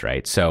desktops,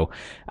 right? So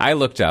I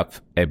looked up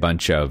a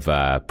bunch of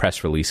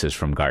press releases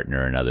from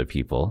Gartner and other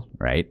people,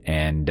 right?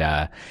 And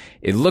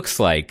it looks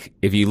like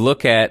if you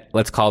look at,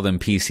 let's call them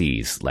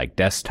PCs, like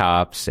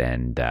desktops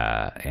and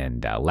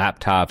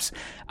laptops.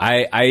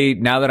 I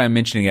now that I'm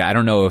mentioning it, I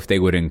don't know if they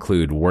would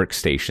include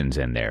workstations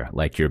in there,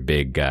 like your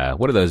big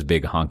what are those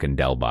big honkin'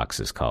 Dell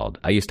boxes called?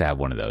 I used to have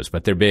one of those,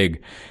 but they're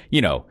big.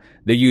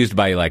 They're used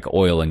by like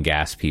oil and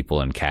gas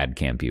people and CAD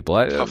CAM people.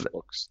 Tough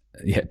books.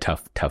 Yeah,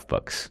 tough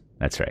books.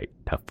 That's right,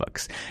 tough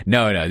books.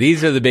 No,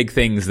 these are the big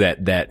things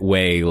that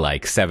weigh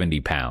like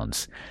 70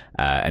 pounds,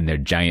 and they're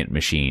giant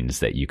machines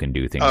that you can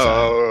do things on.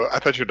 Oh, I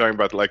thought you were talking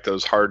about like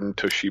those hardened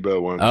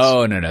Toshiba ones.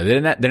 Oh, no, they're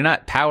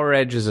not.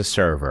 PowerEdge is a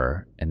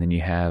server, and then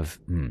you have.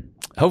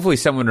 Hopefully,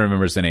 someone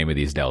remembers the name of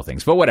these Dell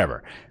things, but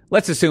whatever.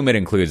 Let's assume it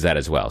includes that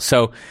as well.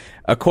 So,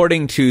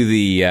 according to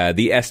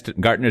the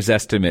Gartner's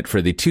estimate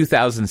for the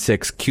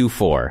 2006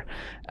 Q4.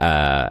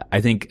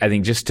 I think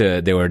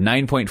there were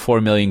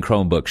 9.4 million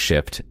Chromebooks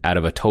shipped out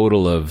of a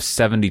total of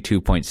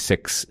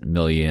 72.6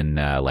 million,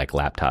 like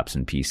laptops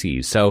and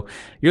PCs. So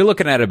you're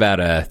looking at about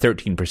a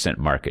 13%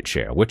 market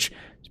share, which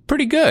is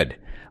pretty good.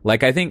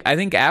 Like, I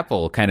think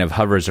Apple kind of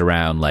hovers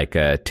around like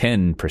a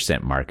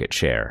 10% market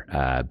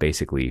share,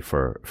 basically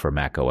for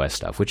Mac OS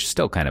stuff, which is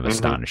still kind of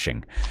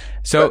astonishing.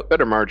 So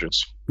better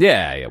margins.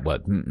 Yeah. Well,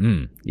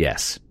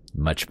 yes,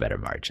 much better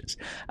margins.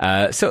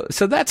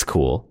 So that's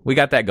cool. We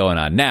got that going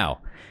on now.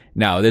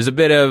 There's a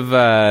bit of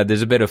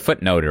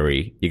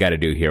footnotery you got to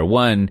do here.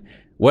 One,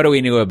 what do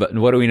we know about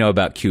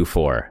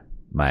Q4,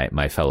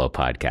 my fellow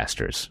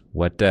podcasters?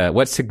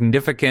 What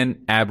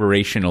significant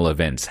aberrational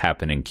events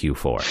happen in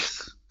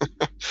Q4?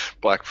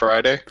 Black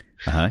Friday.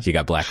 You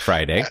got Black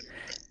Friday.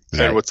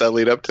 And what's that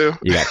lead up to?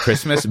 You got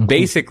Christmas.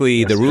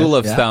 Basically, the rule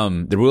of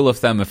thumb,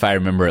 if I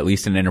remember, at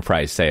least in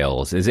enterprise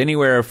sales, is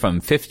anywhere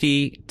from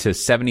 50 to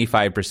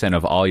 75%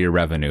 of all your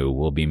revenue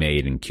will be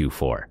made in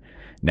Q4.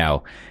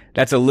 Now,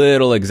 that's a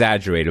little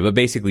exaggerated, but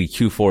basically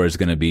Q4 is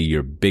going to be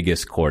your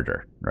biggest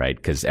quarter, right?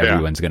 Because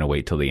everyone's going to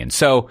wait till the end.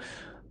 So,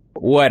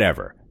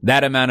 whatever.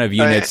 That amount of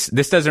units,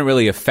 this doesn't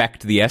really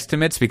affect the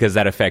estimates because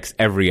that affects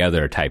every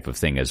other type of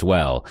thing as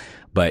well.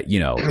 But,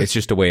 it's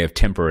just a way of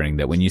tempering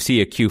that when you see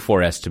a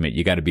Q4 estimate,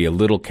 you got to be a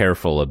little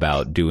careful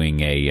about doing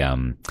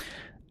now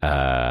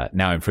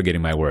I'm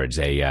forgetting my words,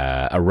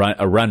 a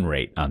run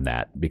rate on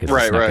that because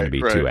it's not going to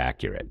be too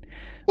accurate.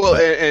 Well,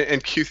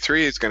 and Q3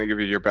 is going to give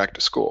you your back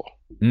to school.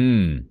 Yeah,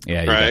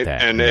 you got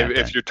that. And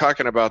if you're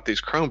talking about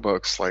these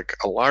Chromebooks, like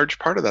a large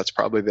part of that's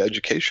probably the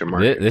education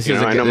market.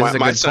 I know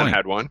my son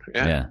had one.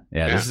 Yeah.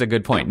 This is a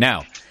good point.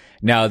 Now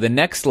Now, the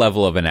next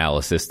level of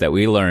analysis that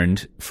we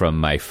learned from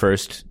my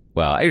first,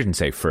 well, I shouldn't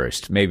say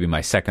first, maybe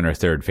my second or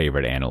third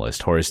favorite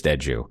analyst, Horace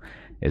Deju,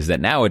 is that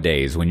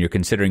nowadays, when you're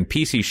considering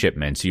PC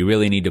shipments, you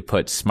really need to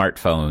put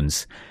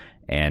smartphones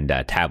and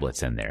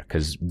tablets in there,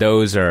 because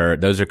those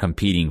are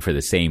competing for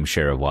the same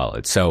share of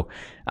wallet. So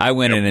I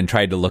went in and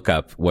tried to look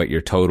up what your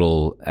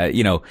total,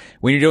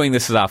 when you're doing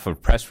this off of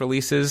press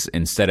releases,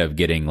 instead of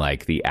getting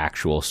like the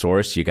actual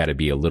source, you got to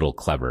be a little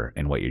clever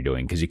in what you're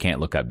doing, because you can't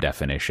look up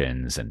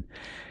definitions and,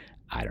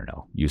 I don't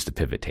know, use the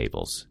pivot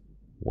tables,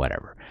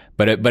 whatever.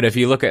 But if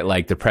you look at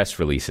like the press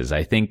releases,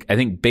 I think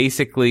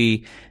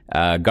basically,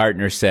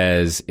 Gartner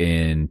says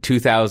in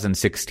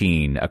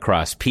 2016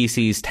 across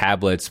PCs,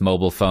 tablets,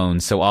 mobile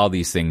phones, so all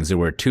these things, there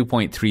were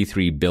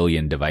 2.33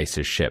 billion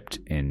devices shipped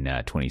in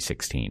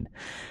 2016,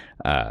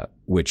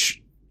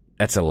 which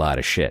that's a lot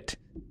of shit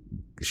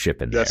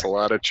shipping there. That's a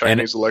lot of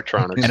Chinese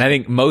electronics. And I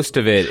think most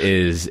of it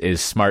is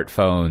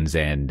smartphones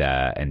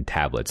and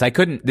tablets.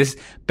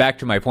 Back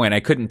to my point, I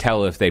couldn't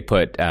tell if they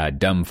put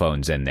dumb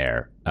phones in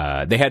there.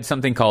 They had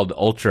something called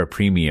ultra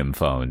premium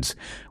phones,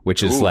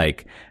 which is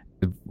like,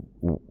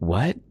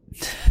 what?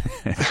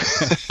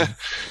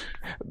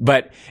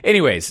 But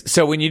anyways,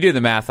 so when you do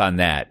the math on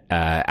that,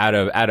 out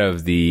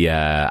of the,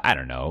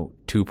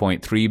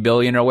 2.3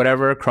 billion or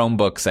whatever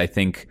Chromebooks, I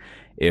think,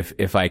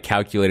 if I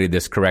calculated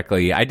this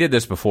correctly, I did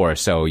this before,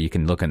 so you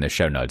can look in the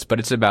show notes, but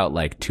it's about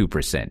like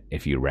 2%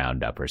 if you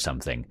round up or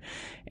something.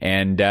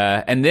 And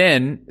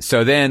then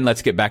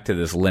let's get back to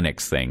this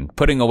Linux thing.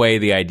 Putting away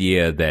the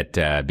idea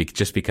that,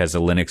 just because a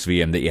Linux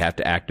VM that you have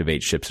to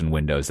activate ships in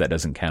Windows, that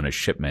doesn't count as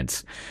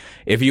shipments.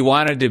 If you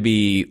wanted to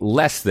be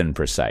less than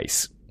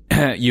precise,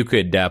 you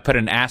could, put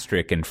an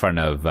asterisk in front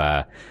of,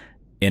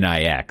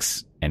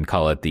 NIX and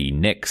call it the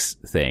NIX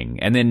thing.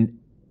 And then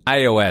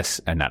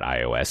iOS, not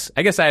iOS.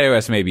 I guess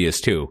iOS maybe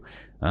is too.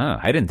 Oh,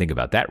 I didn't think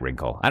about that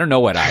wrinkle. I don't know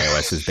what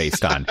iOS is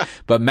based on,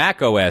 but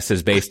Mac OS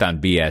is based on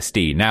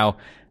BSD. Now,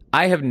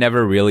 I have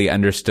never really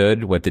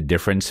understood what the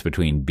difference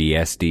between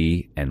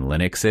BSD and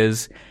Linux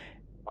is.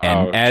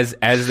 And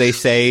as they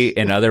say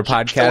in other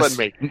podcasts,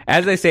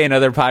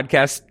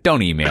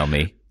 don't email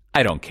me.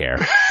 I don't care.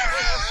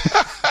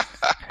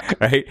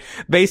 Right?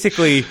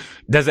 Basically,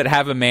 does it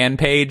have a man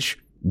page?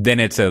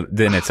 Then it's a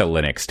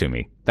Linux to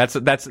me. That's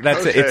okay.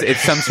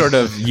 It's some sort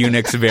of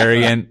Unix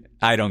variant.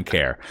 I don't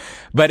care.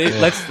 But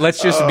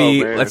let's just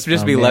be less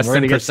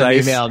than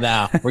precise.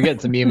 We're getting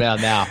some email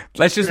now.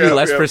 Let's just be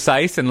less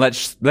precise, and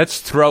let's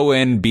throw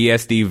in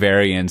BSD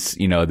variants,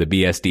 the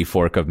BSD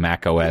fork of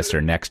Mac OS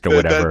or Next or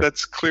whatever.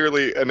 That's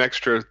clearly an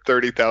extra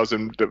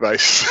 30,000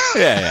 device.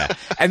 Yeah.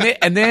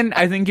 And then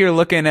I think you're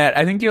looking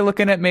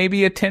at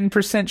maybe a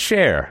 10%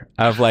 share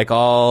of like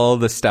all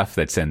the stuff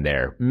that's in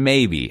there.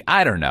 Maybe.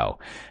 I don't know.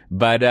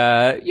 But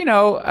I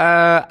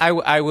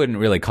wouldn't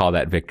really call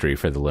that victory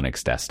for the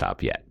Linux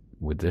desktop yet.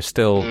 There's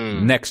still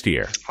next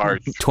year,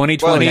 hard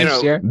 2020,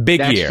 next year?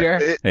 Big next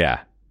year. Yeah.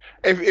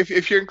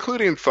 If you're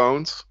including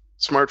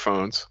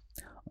smartphones,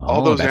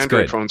 all those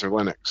Android phones are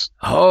Linux.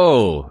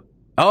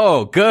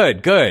 Oh,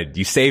 good.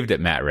 You saved it,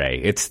 Matt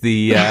Ray. It's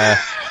the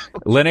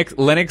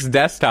Linux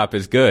desktop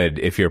is good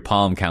if your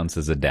Palm counts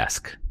as a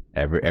desk.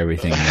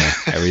 Everything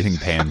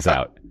pans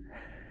out.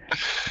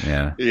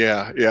 Yeah.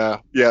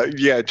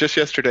 Just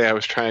yesterday, I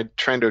was trying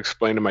to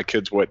explain to my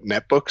kids what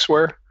netbooks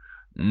were,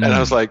 and I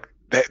was like,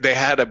 they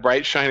had a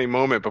bright, shiny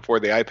moment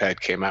before the iPad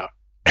came out.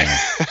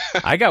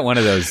 I got one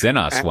of those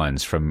Xenos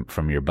ones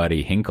from your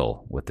buddy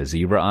Hinkle with the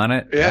zebra on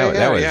it.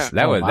 That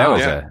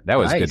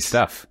was nice. Good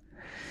stuff.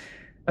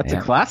 That's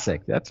a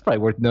classic. That's probably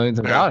worth millions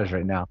of dollars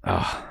right now.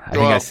 Oh, I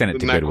think I sent it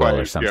to Goodwill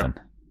or something.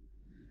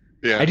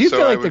 Yeah. I do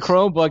feel like the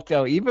Chromebook,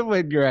 though, even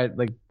when you're at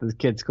like the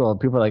kids' school,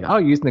 people are like, "Oh,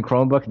 you're using the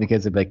Chromebook," and the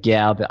kids are like,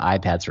 "Yeah, the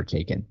iPads were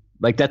taken."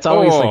 Like that's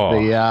always like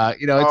the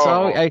it's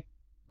always.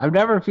 I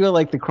never feel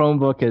like the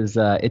Chromebook is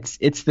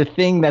it's the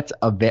thing that's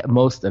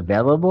most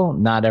available,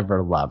 not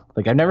ever loved.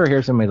 Like I never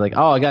hear somebody like,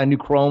 "Oh, I got a new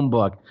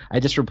Chromebook. I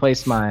just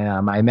replaced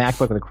my my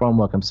MacBook with a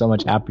Chromebook. I'm so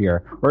much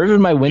happier." Or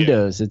even my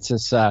Windows. It's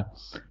just so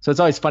it's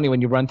always funny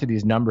when you run through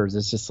these numbers.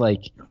 It's just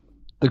like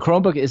the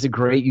Chromebook is a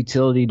great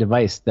utility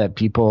device that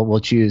people will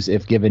choose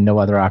if given no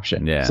other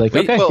option. Yeah. It's like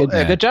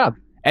good job.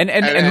 And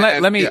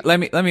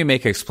let me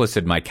make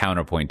explicit my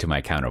counterpoint to my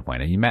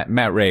counterpoint. And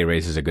Matt Ray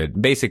raises a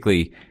good.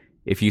 Basically,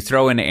 if you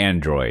throw in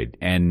Android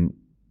and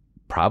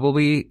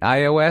probably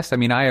iOS,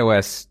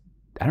 iOS,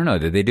 I don't know,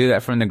 did they do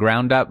that from the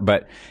ground up?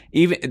 But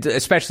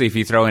especially if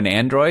you throw in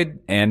Android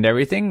and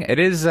everything, it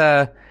is,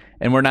 and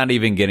we're not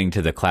even getting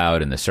to the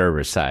cloud and the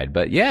server side.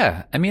 But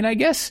yeah, I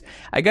guess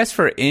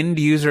for end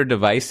user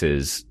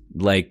devices,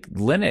 like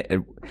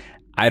Linux,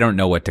 I don't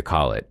know what to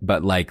call it,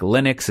 but like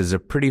Linux is a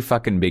pretty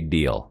fucking big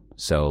deal.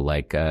 So,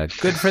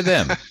 good for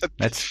them.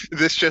 That's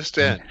this just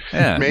in.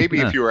 Yeah, maybe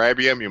if you were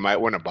IBM, you might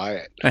want to buy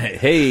it.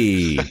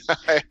 Hey,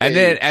 and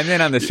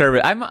then on the server,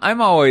 I've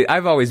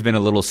always been a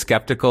little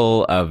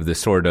skeptical of the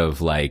sort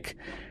of like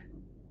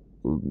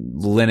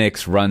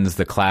Linux runs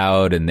the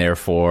cloud and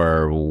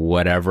therefore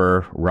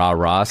whatever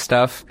rah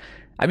stuff.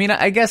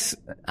 I guess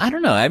I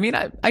don't know.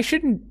 I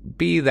shouldn't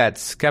be that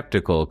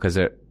skeptical because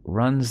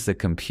runs the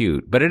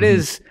compute, but it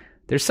is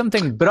there's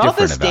something. But all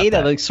this different about data,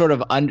 that. like,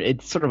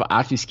 it sort of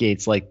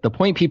obfuscates like the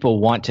point people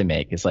want to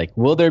make is like,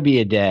 will there be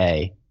a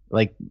day,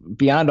 like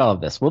beyond all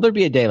of this, will there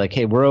be a day like,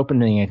 hey, we're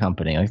opening a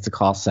company, like it's a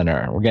call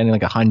center, we're getting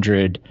like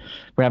 100,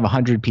 we have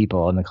 100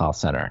 people in the call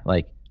center,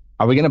 like,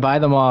 are we going to buy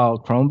them all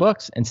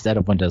Chromebooks instead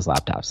of Windows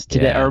laptops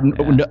today? Yeah,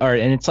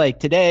 And it's like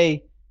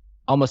today,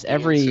 almost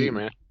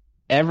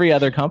every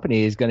other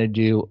company is going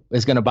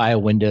to buy a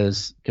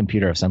Windows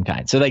computer of some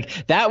kind. So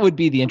like that would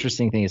be the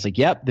interesting thing. It's like,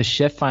 yep, the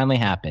shift finally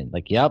happened.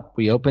 Like, yep,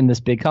 we opened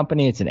this big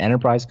company. It's an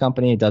enterprise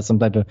company. It does some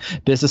type of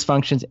business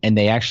functions, and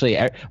they actually,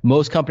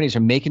 most companies are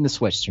making the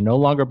switch. They're no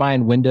longer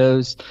buying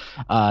Windows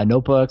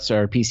notebooks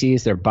or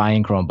PCs. They're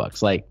buying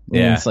Chromebooks. Like,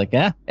 Yeah. it's like,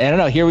 I don't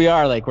know. Here we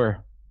are. Like we're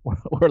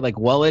like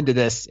well into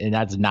this, and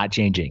that's not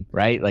changing,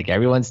 right? Like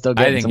everyone's still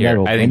getting some type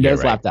of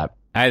Windows laptop.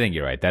 I think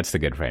you're right. That's the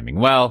good framing.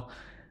 Well,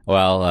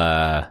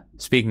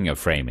 speaking of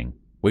framing,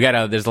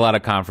 there's a lot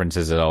of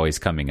conferences always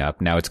coming up.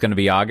 Now it's going to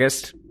be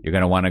August. You're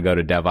going to want to go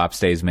to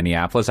DevOps Days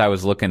Minneapolis. I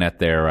was looking at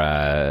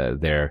I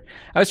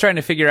was trying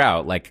to figure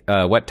out like,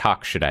 what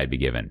talk should I be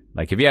given?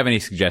 Like if you have any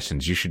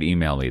suggestions, you should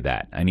email me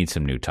that. I need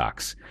some new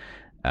talks.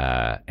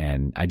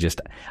 And I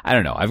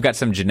don't know. I've got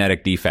some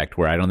genetic defect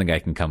where I don't think I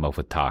can come up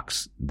with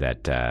talks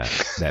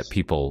that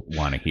people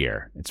want to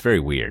hear. It's very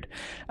weird.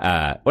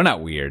 Well,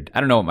 not weird. I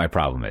don't know what my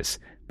problem is,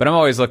 but I'm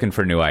always looking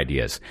for new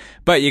ideas.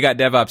 But you got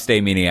DevOps Day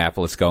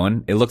Minneapolis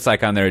going. It looks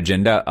like on their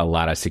agenda, a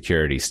lot of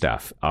security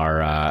stuff.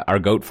 Our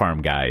goat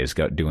farm guy is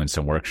doing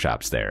some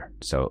workshops there.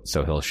 So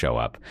he'll show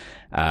up.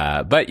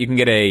 But you can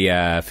get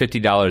a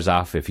 $50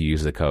 off if you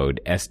use the code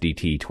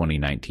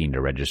SDT2019 to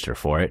register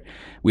for it.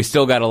 We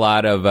still got a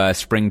lot of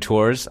spring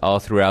tours all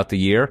throughout the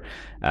year.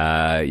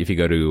 If you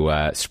go to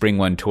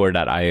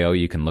springonetour.io,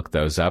 you can look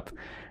those up.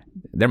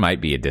 There might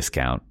be a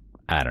discount.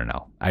 I don't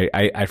know.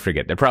 I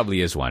forget. There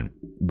probably is one.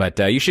 But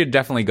you should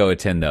definitely go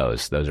attend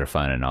those. Those are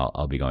fun, and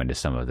I'll be going to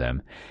some of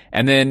them.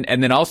 And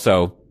then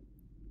also,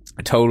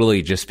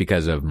 totally just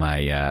because of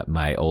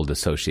my old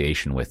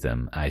association with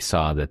them, I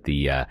saw that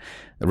the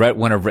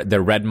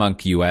Red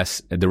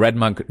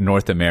Monk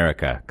North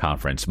America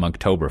conference,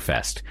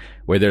 Monktoberfest,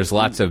 where there's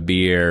lots of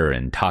beer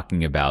and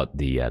talking about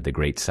the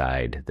great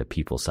side, the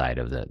people side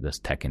of this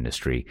tech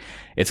industry.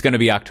 It's going to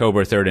be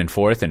October 3rd and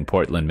 4th in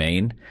Portland,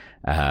 Maine,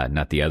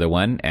 not the other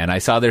one. And I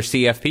saw their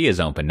CFP is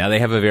open. Now they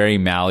have a very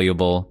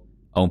malleable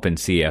open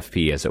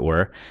CFP, as it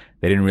were.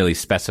 They didn't really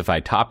specify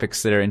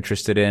topics they're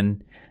interested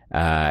in.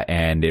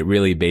 And it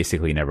really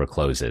basically never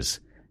closes.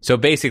 So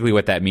basically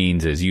what that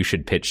means is you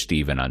should pitch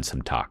Steven on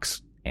some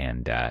talks.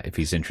 And if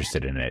he's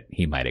interested in it,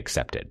 he might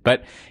accept it.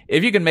 But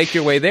if you can make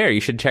your way there,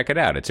 you should check it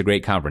out. It's a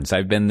great conference.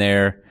 I've been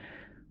there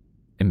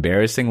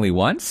embarrassingly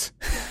once.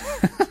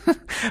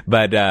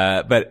 but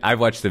I've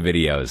watched the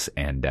videos,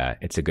 and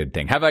it's a good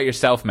thing. How about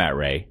yourself, Matt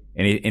Ray?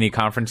 Any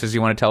conferences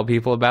you want to tell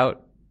people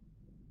about?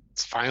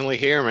 It's finally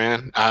here,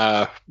 man.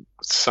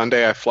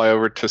 Sunday I fly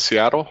over to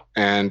Seattle,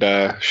 and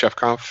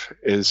ChefConf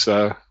is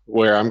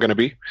where I'm going to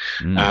be.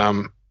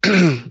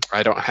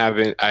 I don't have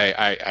it.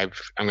 I'm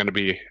going to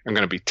be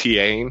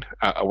TAing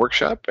a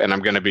workshop, and I'm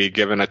going to be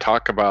giving a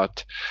talk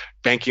about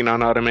banking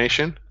on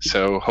automation.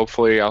 So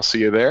hopefully I'll see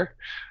you there.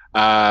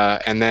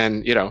 And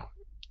then,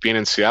 being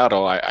in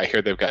Seattle, I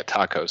hear they've got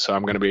tacos, so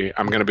I'm going to be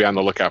on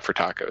the lookout for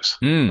tacos.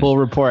 Full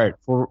report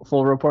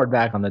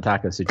back on the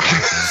taco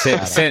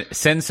situation.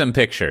 Send some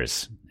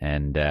pictures,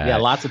 and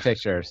lots of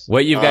pictures.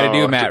 What you've got to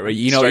do, Matt, what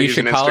you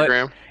should call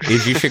Instagram?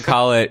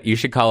 You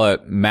should call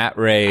it Matt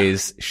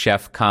Ray's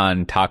Chef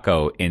Con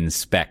Taco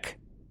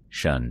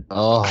Inspection.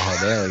 Oh,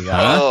 there we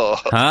go.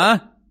 Huh?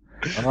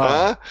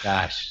 Oh,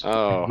 gosh.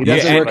 Oh, he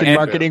doesn't work in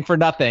marketing for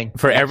nothing.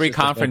 For every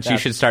conference, you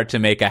should start to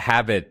make a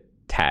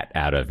habitat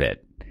out of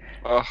it.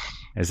 Oh,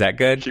 is that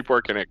good? Keep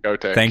working it,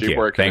 Gote. Thank you.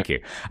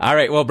 All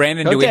right. Well,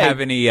 Brandon, do we have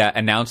any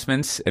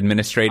announcements,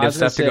 administrative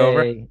stuff to go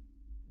over?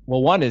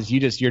 Well, one is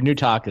your new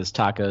talk is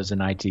tacos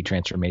and IT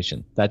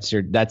transformation. That's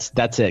it,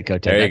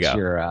 Gote. There you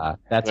go.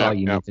 That's all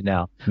you need to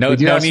know. No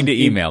need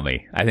to email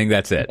me. I think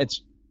that's it.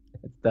 It's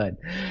done.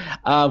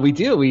 We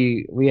do.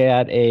 We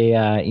had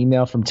a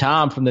email from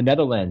Tom from the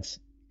Netherlands.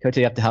 Gote,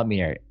 you have to help me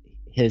here.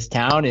 His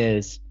town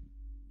is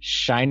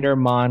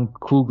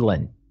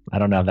Schijnerman-Kugelen. I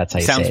don't know if that's how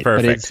you say it. Sounds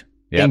perfect. But it's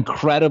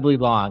incredibly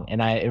long,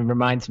 and it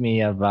reminds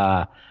me of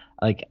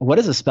what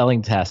is a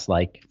spelling test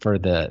like for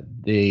the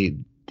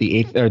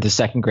eighth or the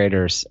second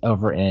graders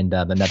over in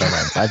the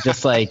Netherlands? I'm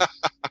just like,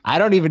 I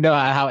don't even know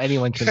how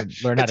anyone can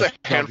learn how to. It's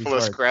a handful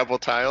of Scrabble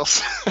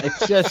tiles.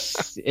 It's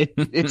just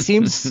it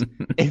seems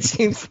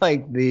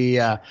like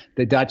the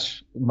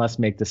Dutch must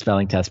make the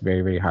spelling test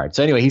very, very hard.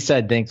 So anyway, he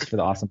said thanks for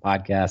the awesome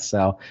podcast.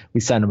 So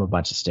we sent him a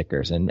bunch of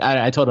stickers, and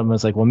I told him, I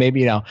was like, well,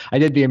 maybe I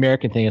did the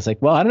American thing. It's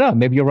like, well, I don't know,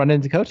 maybe you'll run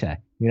into Gote, So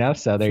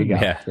there you go.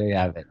 Yeah. There you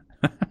have it.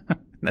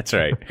 That's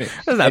right.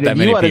 There's not that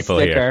many people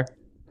here.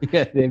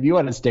 Yeah, if you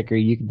want a sticker,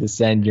 you can just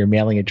send your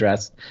mailing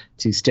address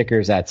to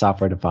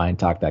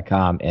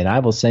stickers@softwaredefinedtalk.com, and I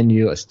will send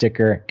you a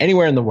sticker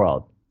anywhere in the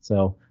world.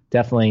 So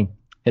definitely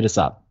hit us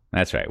up.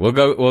 That's right. We'll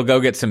go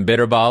get some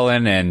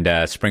Bitterballen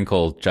and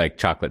sprinkle like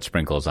chocolate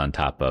sprinkles on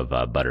top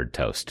of buttered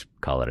toast.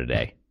 Call it a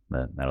day.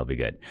 That'll be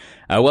good.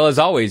 Well, as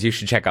always, you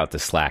should check out the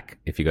Slack.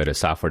 If you go to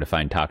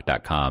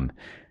softwaredefinedtalk.com,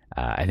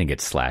 I think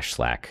it's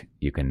 /Slack.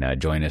 You can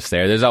join us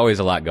there. There's always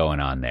a lot going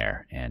on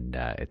there, and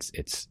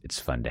it's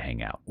fun to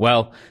hang out.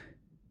 Well,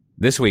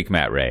 this week,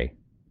 Matt Ray,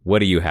 what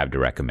do you have to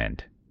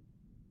recommend?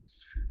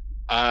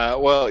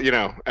 Well,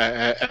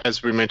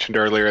 as we mentioned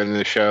earlier in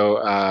the show,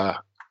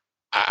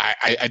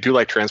 I do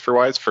like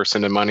TransferWise for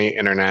sending money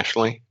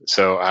internationally,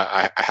 so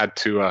I had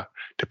to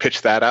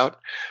pitch that out.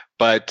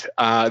 But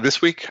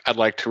this week, I'd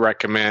like to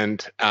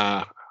recommend.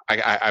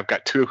 I've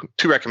got two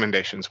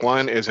recommendations.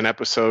 One is an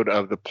episode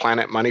of the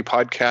Planet Money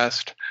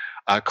podcast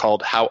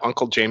called "How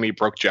Uncle Jamie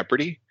Broke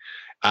Jeopardy."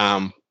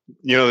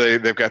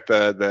 They've got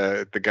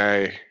the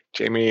guy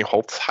Jamie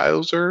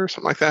Holzhauser or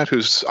something like that,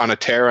 who's on a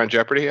tear on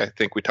Jeopardy. I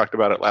think we talked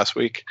about it last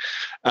week.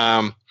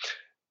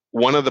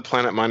 One of the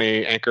Planet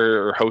Money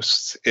anchor or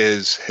hosts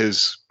is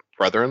his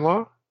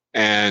brother-in-law,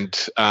 and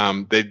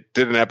they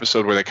did an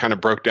episode where they kind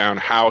of broke down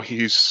how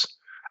he's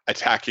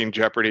attacking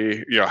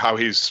Jeopardy, how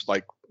he's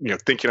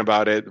thinking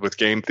about it with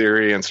game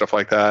theory and stuff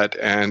like that.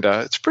 And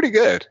it's pretty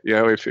good,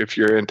 if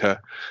you're into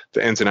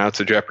the ins and outs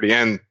of Jeopardy.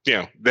 And,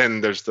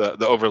 then there's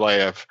the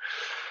overlay of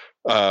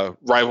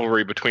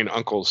rivalry between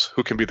uncles,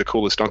 who can be the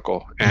coolest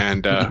uncle.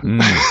 And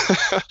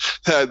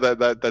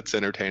that's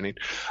entertaining.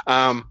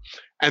 And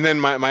then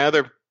my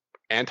other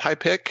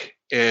anti-pick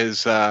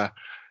is, I'm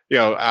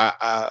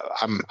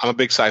a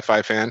big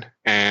sci-fi fan,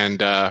 and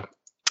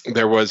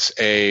there was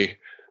a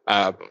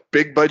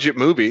big budget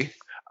movie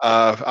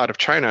out of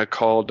China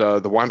called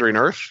The Wandering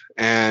Earth,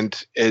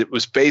 and it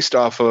was based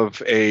off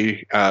of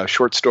a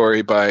short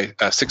story by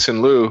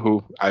Cixin Liu,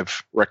 who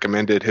I've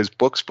recommended his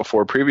books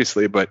before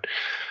previously, but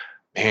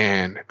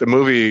man, the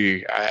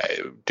movie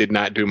did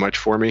not do much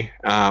for me.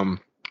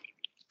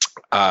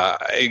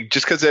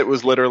 Just because it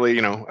was literally,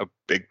 a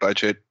big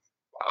budget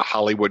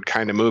Hollywood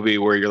kind of movie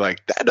where you're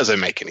like, that doesn't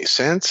make any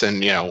sense,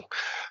 and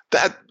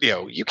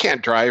you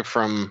can't drive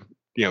from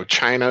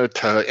China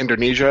to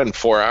Indonesia in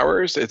 4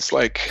 hours. It's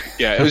like,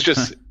 it was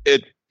just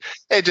it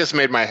just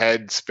made my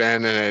head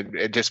spin, and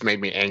it just made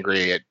me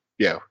angry at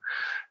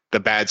the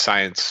bad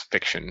science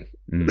fiction.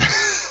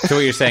 So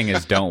what you're saying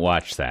is don't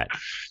watch that.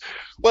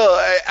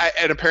 Well,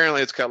 and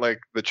apparently it's got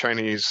like the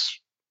Chinese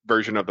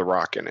version of The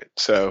Rock in it,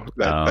 so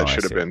that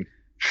should have been.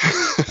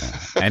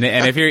 And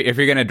if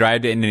you're gonna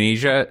drive to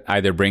Indonesia,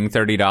 either bring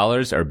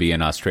 $30 or be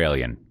an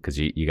Australian, because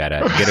you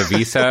gotta get a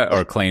visa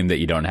or claim that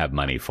you don't have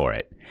money for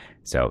it.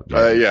 So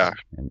yeah,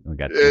 we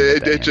got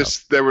it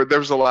just there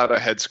was a lot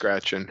of head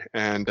scratching,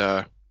 and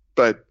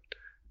but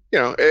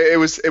it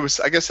was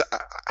I guess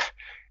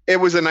it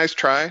was a nice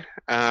try.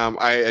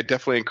 I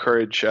definitely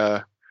encourage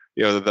the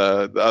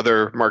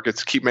other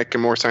markets keep making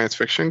more science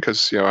fiction,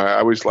 because I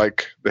always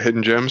like the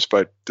hidden gems,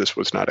 but this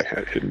was not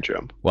a hidden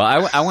gem.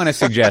 Well, I want to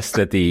suggest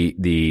that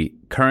the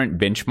current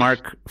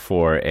benchmark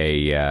for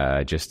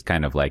a just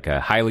kind of like a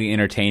highly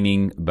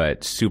entertaining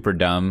but super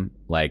dumb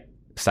like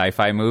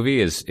sci-fi movie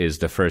is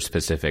the first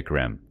Pacific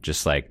Rim.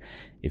 Just like,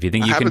 if you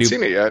think you can do,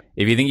 seen it yet.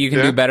 If you think you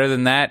can do better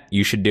than that,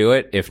 you should do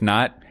it. If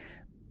not,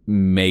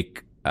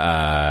 make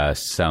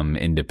some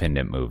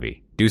independent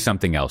movie. Do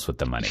something else with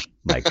the money.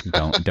 Like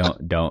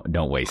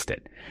don't waste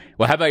it.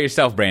 Well, how about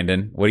yourself,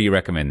 Brandon? What do you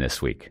recommend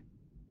this week?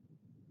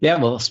 Yeah,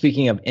 well,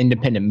 speaking of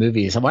independent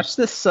movies, I watched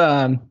this.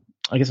 I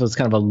guess it was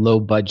kind of a low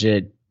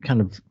budget,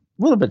 kind of a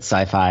little bit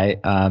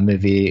sci-fi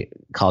movie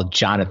called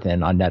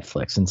Jonathan on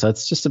Netflix, and so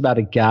it's just about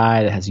a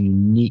guy that has a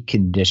unique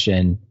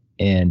condition,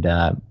 and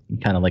you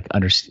kind of like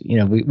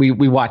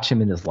we watch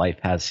him in his life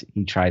as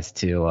he tries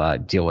to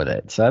deal with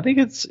it. So I think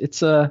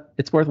it's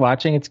worth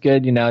watching. It's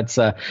good.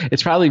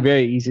 It's probably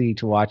very easy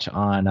to watch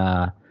on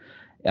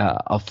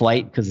a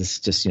flight, because it's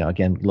just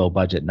again, low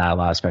budget, not a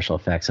lot of special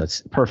effects, so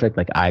it's perfect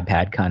like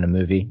iPad kind of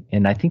movie.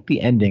 And I think the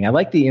ending, I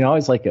like I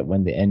always like it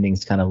when the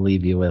endings kind of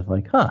leave you with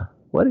like,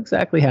 what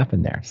exactly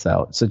happened there?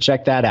 So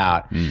check that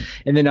out.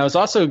 And then I was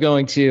also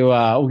going to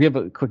we'll give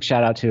a quick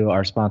shout out to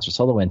our sponsor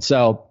SolarWinds.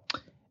 So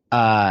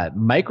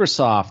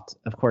Microsoft,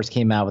 of course,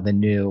 came out with a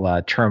new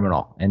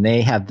terminal, and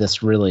they have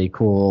this really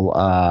cool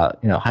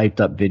hyped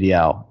up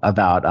video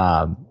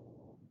about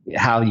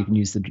how you can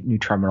use the new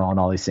terminal and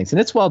all these things. And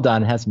it's well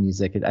done. It has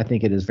music. I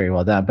think it is very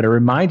well done. But it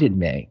reminded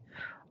me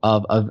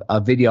of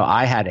a video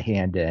I had a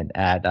hand in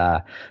at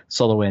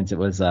SolarWinds. It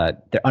was they're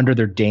under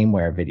their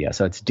Dameware video.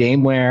 So it's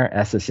Dameware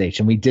SSH,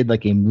 and we did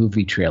like a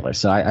movie trailer.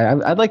 So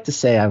I'd like to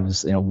say I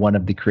was one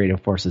of the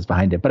creative forces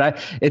behind it. But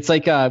it's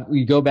like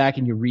you go back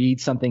and you read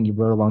something you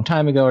wrote a long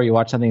time ago, or you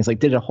watch something. It's like,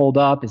 did it hold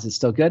up? Is it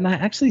still good? And I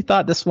actually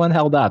thought this one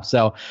held up.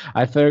 So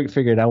I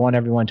figured I want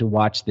everyone to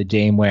watch the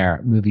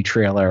Dameware movie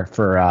trailer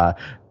for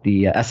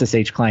the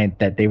SSH client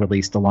that they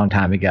released a long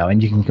time ago,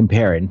 and you can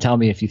compare it and tell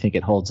me if you think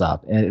it holds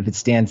up and if it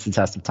stands the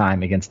test of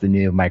time against the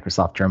new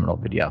Microsoft terminal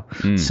video.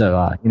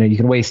 So you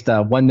can waste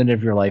 1 minute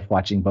of your life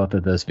watching both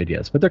of those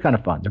videos, but they're kind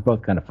of fun. They're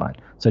both kind of fun.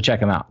 So check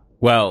them out.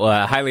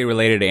 Well, highly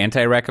related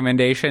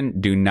anti-recommendation,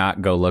 do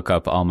not go look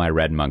up all my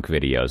Red Monk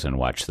videos and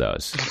watch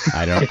those.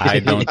 I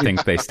don't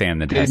think they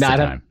stand the test of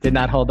time. Did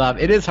not hold up.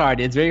 It is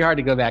hard. It's very hard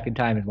to go back in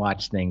time and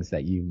watch things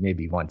that you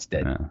maybe once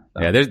did.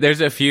 Yeah,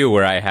 there's a few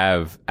where I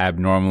have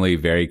abnormally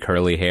very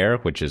curly hair,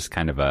 which is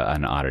kind of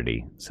an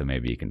oddity. So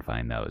maybe you can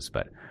find those.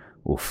 But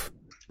oof,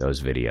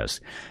 those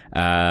videos.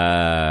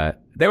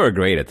 They were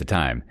great at the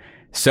time.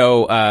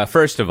 So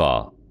first of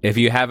all, if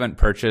you haven't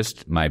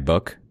purchased my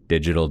book,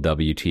 Digital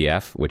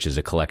WTF, which is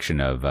a collection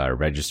of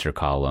register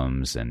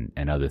columns and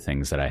other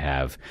things that I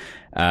have.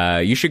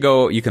 You should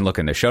go, you can look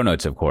in the show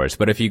notes, of course,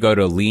 but if you go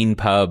to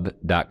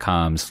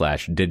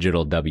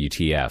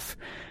leanpub.com/digitalwtf,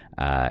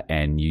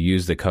 and you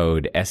use the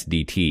code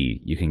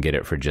SDT, you can get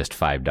it for just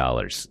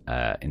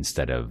 $5,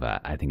 instead of,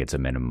 I think it's a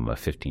minimum of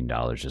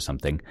 $15 or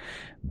something.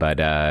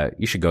 But,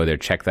 you should go there,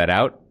 check that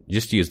out.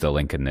 Just use the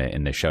link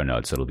in the show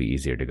notes. It'll be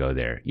easier to go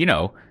there. You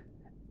know,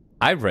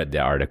 I've read the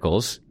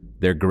articles.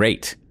 They're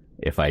great.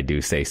 If I do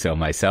say so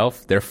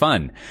myself, they're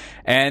fun.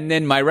 And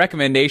then my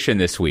recommendation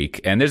this week,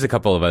 and there's a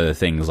couple of other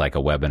things like a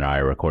webinar I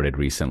recorded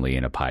recently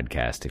and a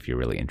podcast. If you're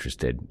really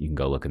interested, you can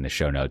go look in the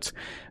show notes.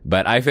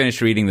 But I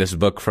finished reading this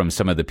book from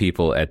some of the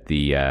people at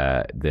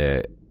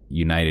the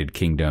United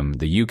Kingdom,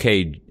 the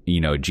UK,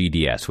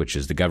 GDS, which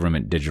is the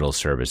Government Digital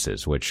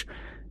Services, which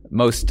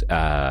most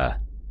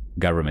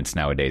governments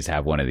nowadays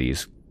have one of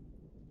these.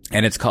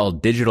 And it's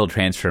called Digital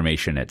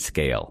Transformation at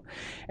Scale.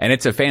 And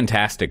it's a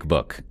fantastic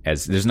book,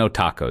 as there's no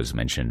tacos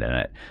mentioned in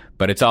it,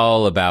 but it's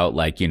all about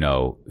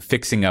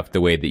fixing up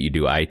the way that you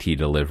do IT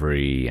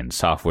delivery and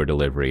software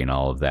delivery and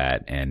all of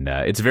that. And,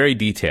 it's very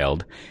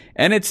detailed.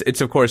 And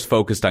it's of course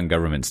focused on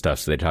government stuff.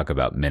 So they talk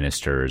about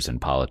ministers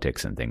and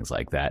politics and things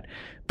like that.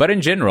 But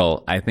in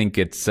general, I think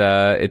it's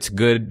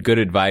good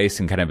advice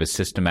and kind of a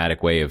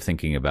systematic way of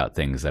thinking about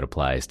things that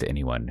applies to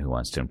anyone who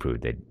wants to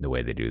improve the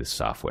way they do the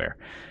software.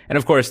 And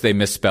of course, they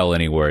misspell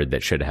any word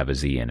that should have a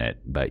Z in it,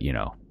 but you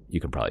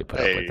can probably put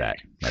up with that.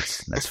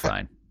 That's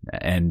fine.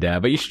 And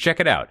but you should check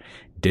it out.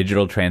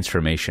 Digital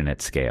Transformation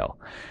at Scale.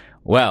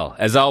 Well,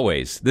 as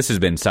always, this has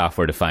been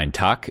Software Defined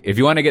Talk. If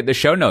you want to get the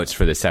show notes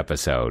for this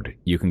episode,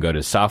 you can go to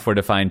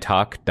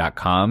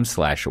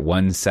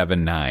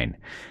softwaredefinedtalk.com/179.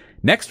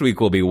 Next week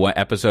will be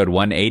episode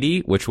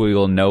 180, which we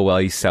will no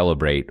way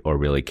celebrate or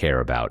really care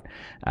about.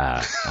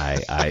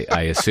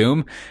 I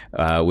assume,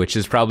 which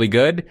is probably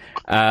good.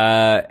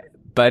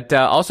 But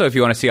also, if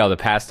you want to see all the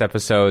past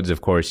episodes,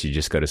 of course, you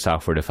just go to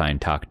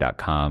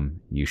softwaredefinedtalk.com.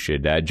 You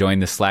should join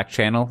the Slack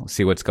channel,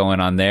 see what's going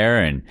on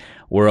there. And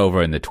we're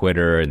over in the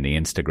Twitter and the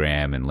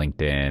Instagram and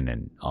LinkedIn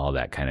and all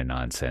that kind of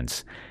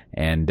nonsense.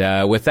 And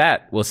with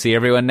that, we'll see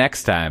everyone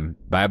next time.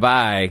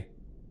 Bye-bye.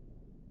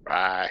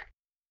 Bye.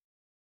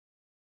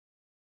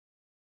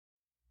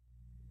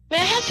 May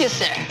I help you,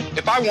 sir?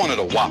 If I wanted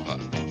a Whopper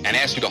and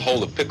asked you to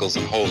hold the pickles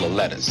and hold the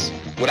lettuce,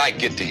 would I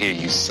get to hear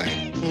you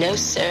sing? No,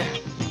 sir.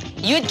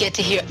 You'd get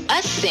to hear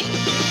us sing.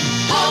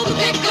 Hold the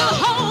pickle,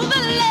 hold the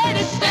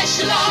lettuce,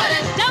 special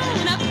orders,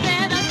 don't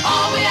upset us.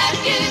 All we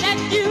ask is that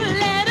you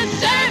let us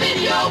serve it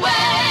your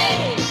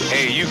way.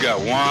 Hey, you got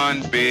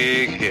one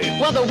big hit.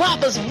 Well, the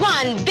Whopper's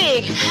one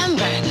big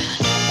hamburger.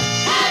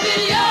 Have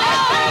it your